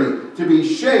worthy to be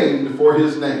shamed for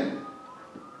his name.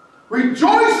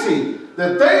 Rejoicing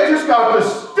that they just got the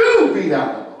stew beat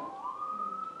out of them.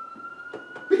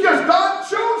 Because God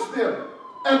chose them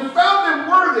and found them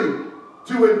worthy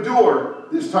to endure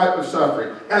this type of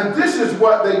suffering. And this is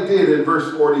what they did in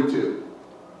verse 42.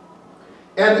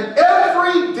 And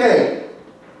every day,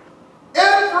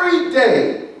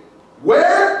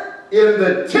 where? In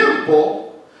the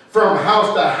temple, from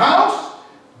house to house,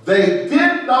 they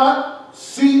did not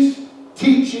cease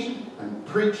teaching and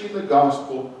preaching the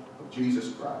gospel of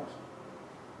Jesus Christ.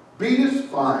 Beat us,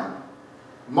 fine.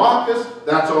 Mock us,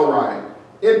 that's all right.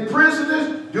 Imprison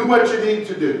us, do what you need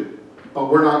to do. But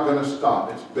we're not going to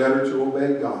stop. It's better to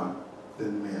obey God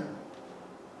than men.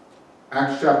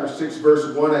 Acts chapter 6, verse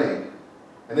 1a.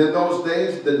 And in those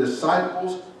days, the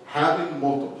disciples, having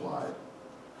multiplied,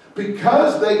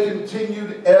 because they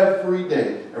continued every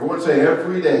day. Everyone say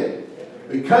every day.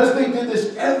 Because they did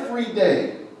this every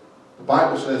day, the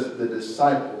Bible says the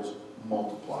disciples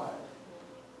multiplied.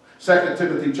 2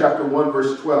 Timothy chapter 1,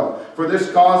 verse 12. For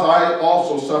this cause I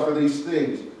also suffer these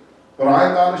things. But I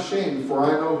am not ashamed, for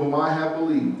I know whom I have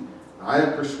believed. And I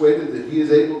am persuaded that he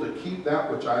is able to keep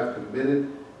that which I have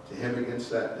committed to him against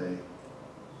that day.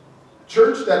 A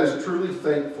church that is truly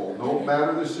thankful, no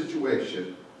matter the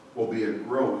situation, will be a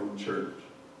growing church.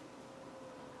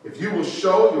 If you will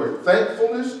show your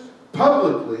thankfulness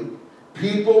publicly,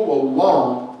 people will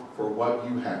long for what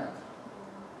you have.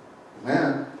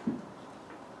 Amen.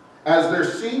 As there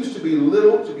seems to be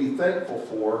little to be thankful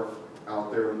for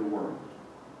out there in the world.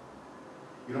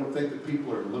 You don't think that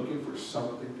people are looking for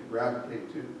something to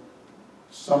gravitate to?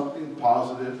 Something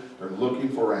positive? They're looking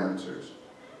for answers.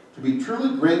 To be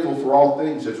truly grateful for all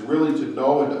things is really to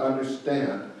know and to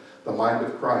understand the mind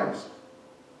of Christ.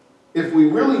 If we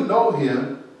really know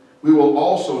him, we will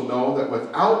also know that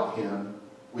without him,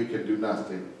 we can do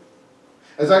nothing.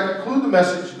 As I conclude the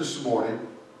message this morning,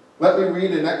 let me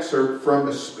read an excerpt from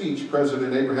a speech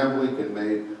President Abraham Lincoln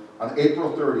made on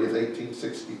April 30th,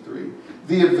 1863.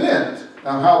 The event,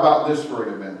 now how about this for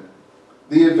an event?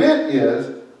 The event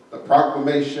is the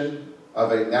proclamation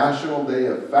of a national day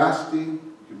of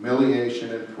fasting,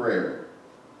 humiliation, and prayer.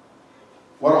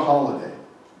 What a holiday.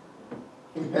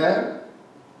 Amen?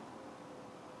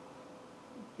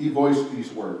 He voiced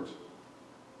these words.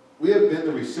 We have been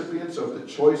the recipients of the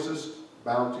choicest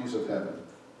bounties of heaven.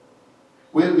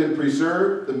 We have been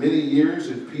preserved the many years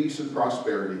in peace and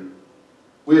prosperity.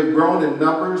 We have grown in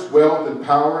numbers, wealth, and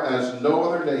power as no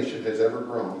other nation has ever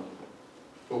grown.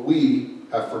 But we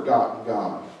have forgotten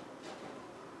God.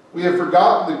 We have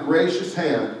forgotten the gracious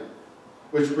hand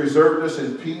which preserved us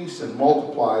in peace and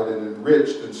multiplied and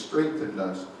enriched and strengthened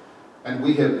us. And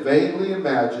we have vainly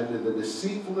imagined in the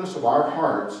deceitfulness of our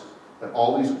hearts that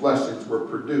all these blessings were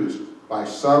produced by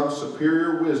some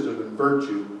superior wisdom and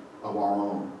virtue of our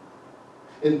own.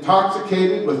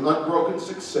 Intoxicated with unbroken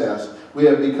success, we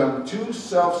have become too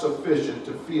self-sufficient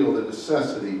to feel the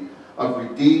necessity of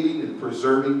redeeming and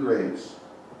preserving grace.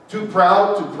 Too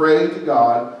proud to pray to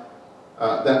God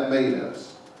that made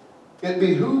us. It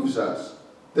behooves us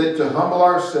then to humble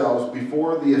ourselves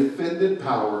before the offended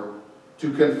power,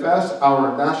 to confess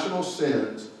our national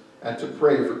sins, and to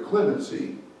pray for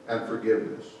clemency and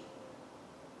forgiveness.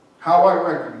 How I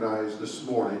recognize this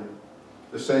morning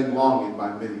the same longing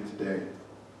by many today.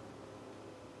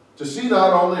 To see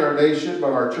not only our nation,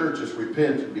 but our churches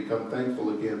repent and become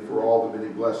thankful again for all the many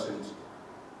blessings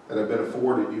that have been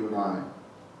afforded you and I.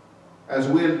 As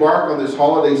we embark on this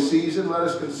holiday season, let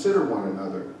us consider one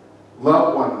another,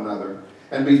 love one another,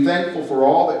 and be thankful for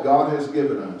all that God has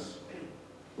given us.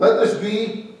 Let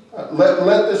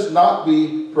this not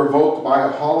be provoked by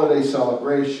a holiday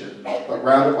celebration, but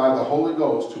rather by the Holy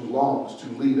Ghost who longs to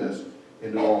lead us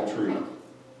into all truth.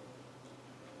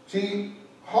 See,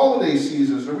 holiday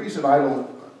seasons, the reason I'll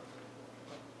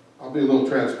be a little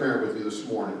transparent with you this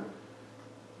morning.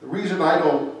 The reason I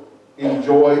don't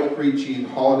enjoy preaching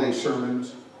holiday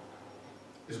sermons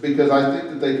is because I think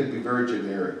that they can be very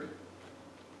generic.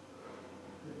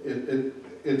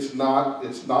 It's not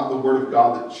the Word of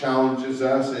God that challenges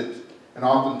us. And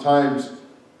oftentimes,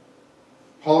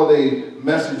 holiday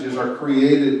messages are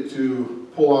created to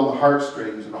pull on the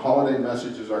heartstrings, and holiday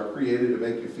messages are created to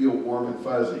make you feel warm and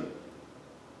fuzzy.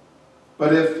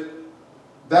 But if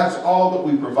that's all that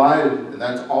we provided, and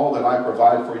that's all that I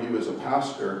provide for you as a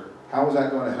pastor, how is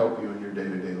that going to help you in your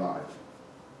day-to-day life?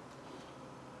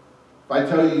 If I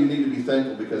tell you need to be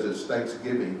thankful because it's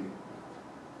Thanksgiving,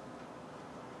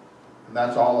 and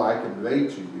that's all I convey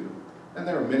to you, and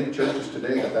there are many churches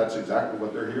today that's exactly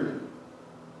what they're hearing.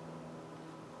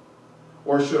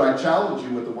 Or should I challenge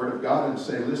you with the Word of God and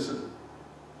say, listen,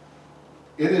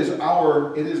 it is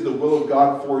the will of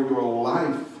God for your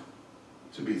life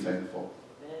to be thankful.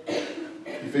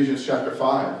 Ephesians chapter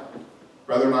 5.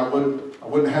 Brethren, I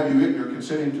wouldn't have you ignorant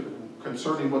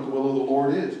concerning what the will of the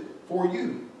Lord is for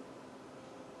you.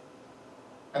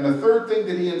 And the third thing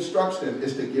that he instructs them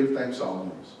is to give thanks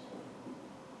always.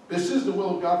 This is the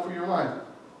will of God for your life.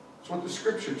 That's what the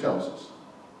Scripture tells us.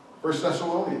 1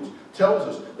 Thessalonians tells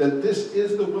us that this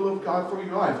is the will of God for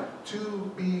your life,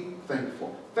 to be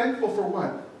thankful. Thankful for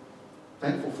what?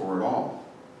 Thankful for it all.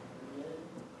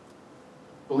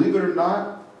 Believe it or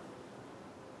not,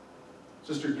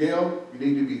 Sister Gail, you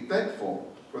need to be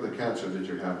thankful for the cancer that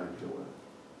you're having to deal with.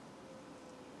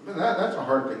 I mean, that's a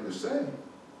hard thing to say,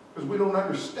 because we don't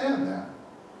understand that.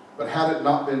 But had it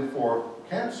not been for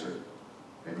cancer,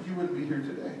 maybe you wouldn't be here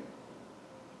today.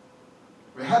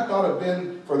 If it had not have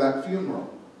been for that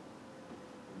funeral,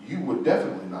 you would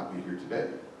definitely not be here today,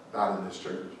 not in this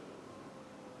church.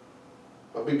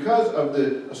 But because of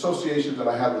the association that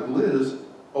I had with Liz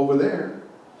over there,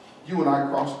 you and I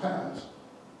crossed paths.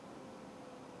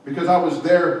 Because I was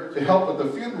there to help at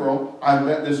the funeral, I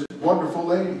met this wonderful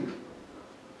lady.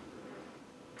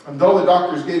 And though the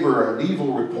doctors gave her an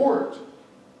evil report,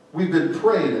 we've been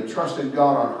praying and trusting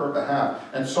God on her behalf,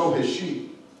 and so has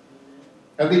she.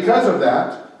 And because of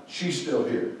that, she's still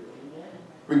here,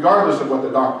 regardless of what the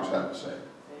doctors have to say.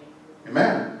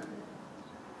 Amen.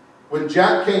 When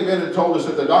Jack came in and told us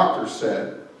that the doctors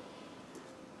said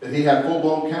that he had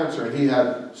full-blown cancer and he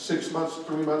had 6 months,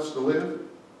 3 months to live,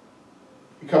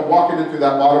 he come walking in through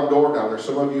that bottom door down there.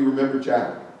 Some of you remember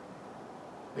Jack.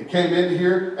 He came in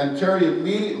here, and Terry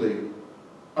immediately,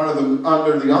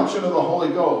 under the unction of the Holy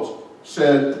Ghost,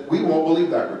 said, we won't believe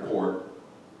that report.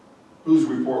 Whose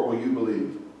report will you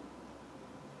believe?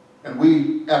 And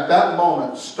we, at that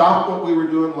moment, stopped what we were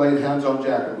doing, laid hands on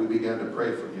Jack, and we began to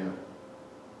pray for him.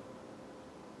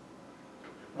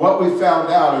 What we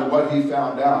found out and what he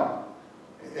found out,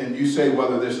 and you say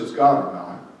whether this is God or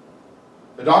not,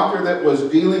 the doctor that was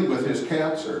dealing with his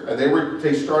cancer, and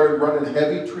they started running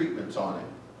heavy treatments on him.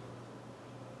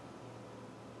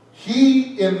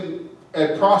 He, in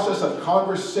a process of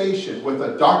conversation with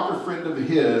a doctor friend of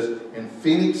his in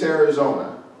Phoenix,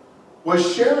 Arizona,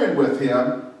 was sharing with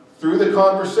him through the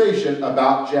conversation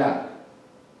about Jack.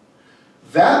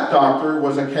 That doctor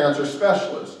was a cancer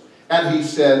specialist, and he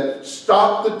said,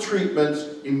 stop the treatments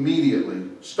immediately.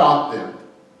 Stop them.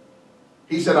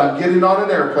 He said, I'm getting on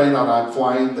an airplane and I'm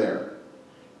flying there.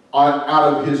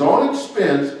 Out of his own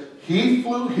expense, he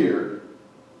flew here.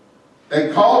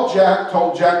 They called Jack,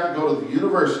 told Jack to go to the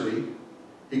university.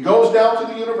 He goes down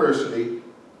to the university.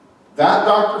 That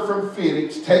doctor from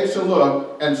Phoenix takes a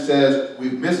look and says,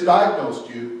 we've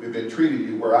misdiagnosed you. We've been treating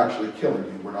you. We're actually killing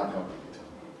you. We're not helping you.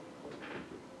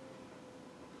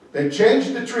 They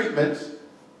changed the treatments,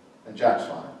 and Jack's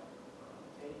fine.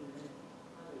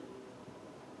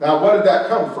 Now, what did that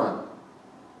come from?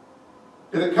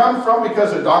 Did it come from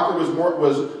because the doctor was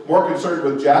more concerned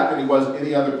with Jack than he was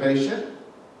any other patient?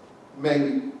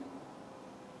 Maybe.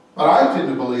 But I tend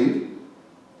to believe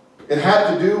it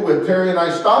had to do with Terry and I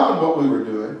stopping what we were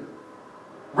doing,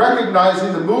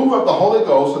 recognizing the move of the Holy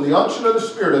Ghost and the unction of the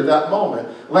Spirit at that moment,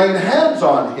 laying hands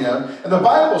on him, and the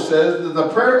Bible says that the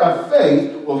prayer of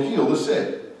faith will heal the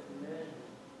sick.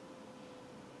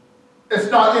 It's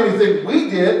not anything we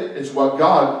did, it's what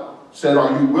God said,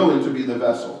 are you willing to be the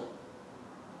vessel?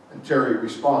 And Terry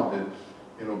responded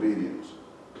in obedience.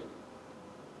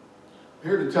 I'm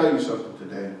here to tell you something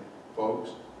today,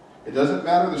 folks. It doesn't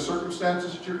matter the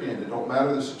circumstances that you're in. It don't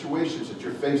matter the situations that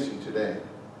you're facing today.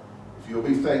 If you'll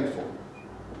be thankful,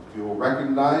 if you will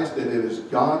recognize that it is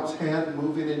God's hand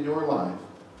moving in your life,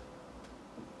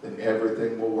 then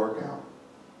everything will work out.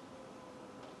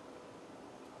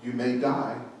 You may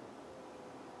die,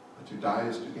 but to die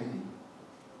is to gain.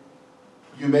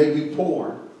 You may be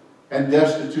poor and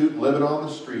destitute, living on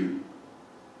the street.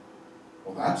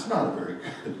 Well, that's not a very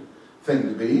good thing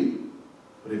to be.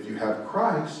 But if you have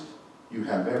Christ, you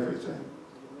have everything.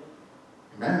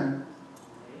 Amen.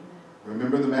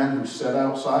 Remember the man who sat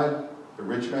outside the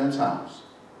rich man's house?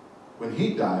 When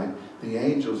he died, the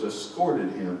angels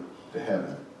escorted him to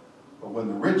heaven. But when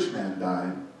the rich man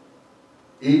died,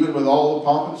 even with all the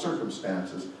pomp and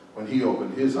circumstances, when he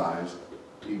opened his eyes,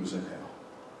 he was in hell.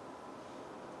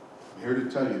 I'm here to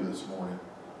tell you this morning,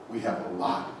 we have a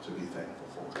lot to be thankful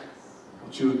for.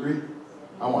 Don't you agree?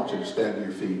 I want you to stand to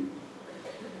your feet.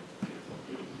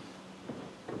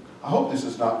 I hope this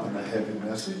has not been a heavy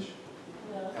message.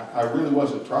 I really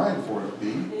wasn't trying for it to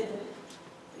be.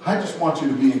 I just want you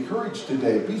to be encouraged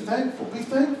today. Be thankful. Be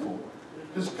thankful.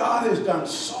 Because God has done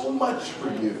so much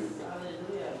for you.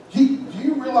 Do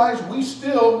you realize we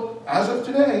still, as of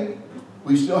today,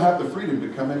 we still have the freedom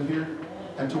to come in here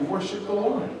and to worship the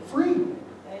Lord? Free.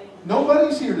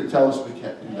 Nobody's here to tell us we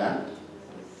can't do that.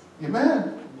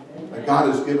 Amen. But God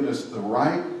has given us the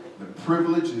right, the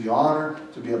privilege, the honor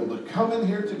to be able to come in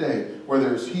here today where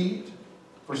there's heat.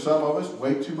 For some of us,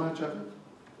 way too much of it.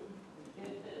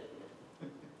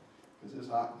 Because it's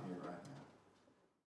hot.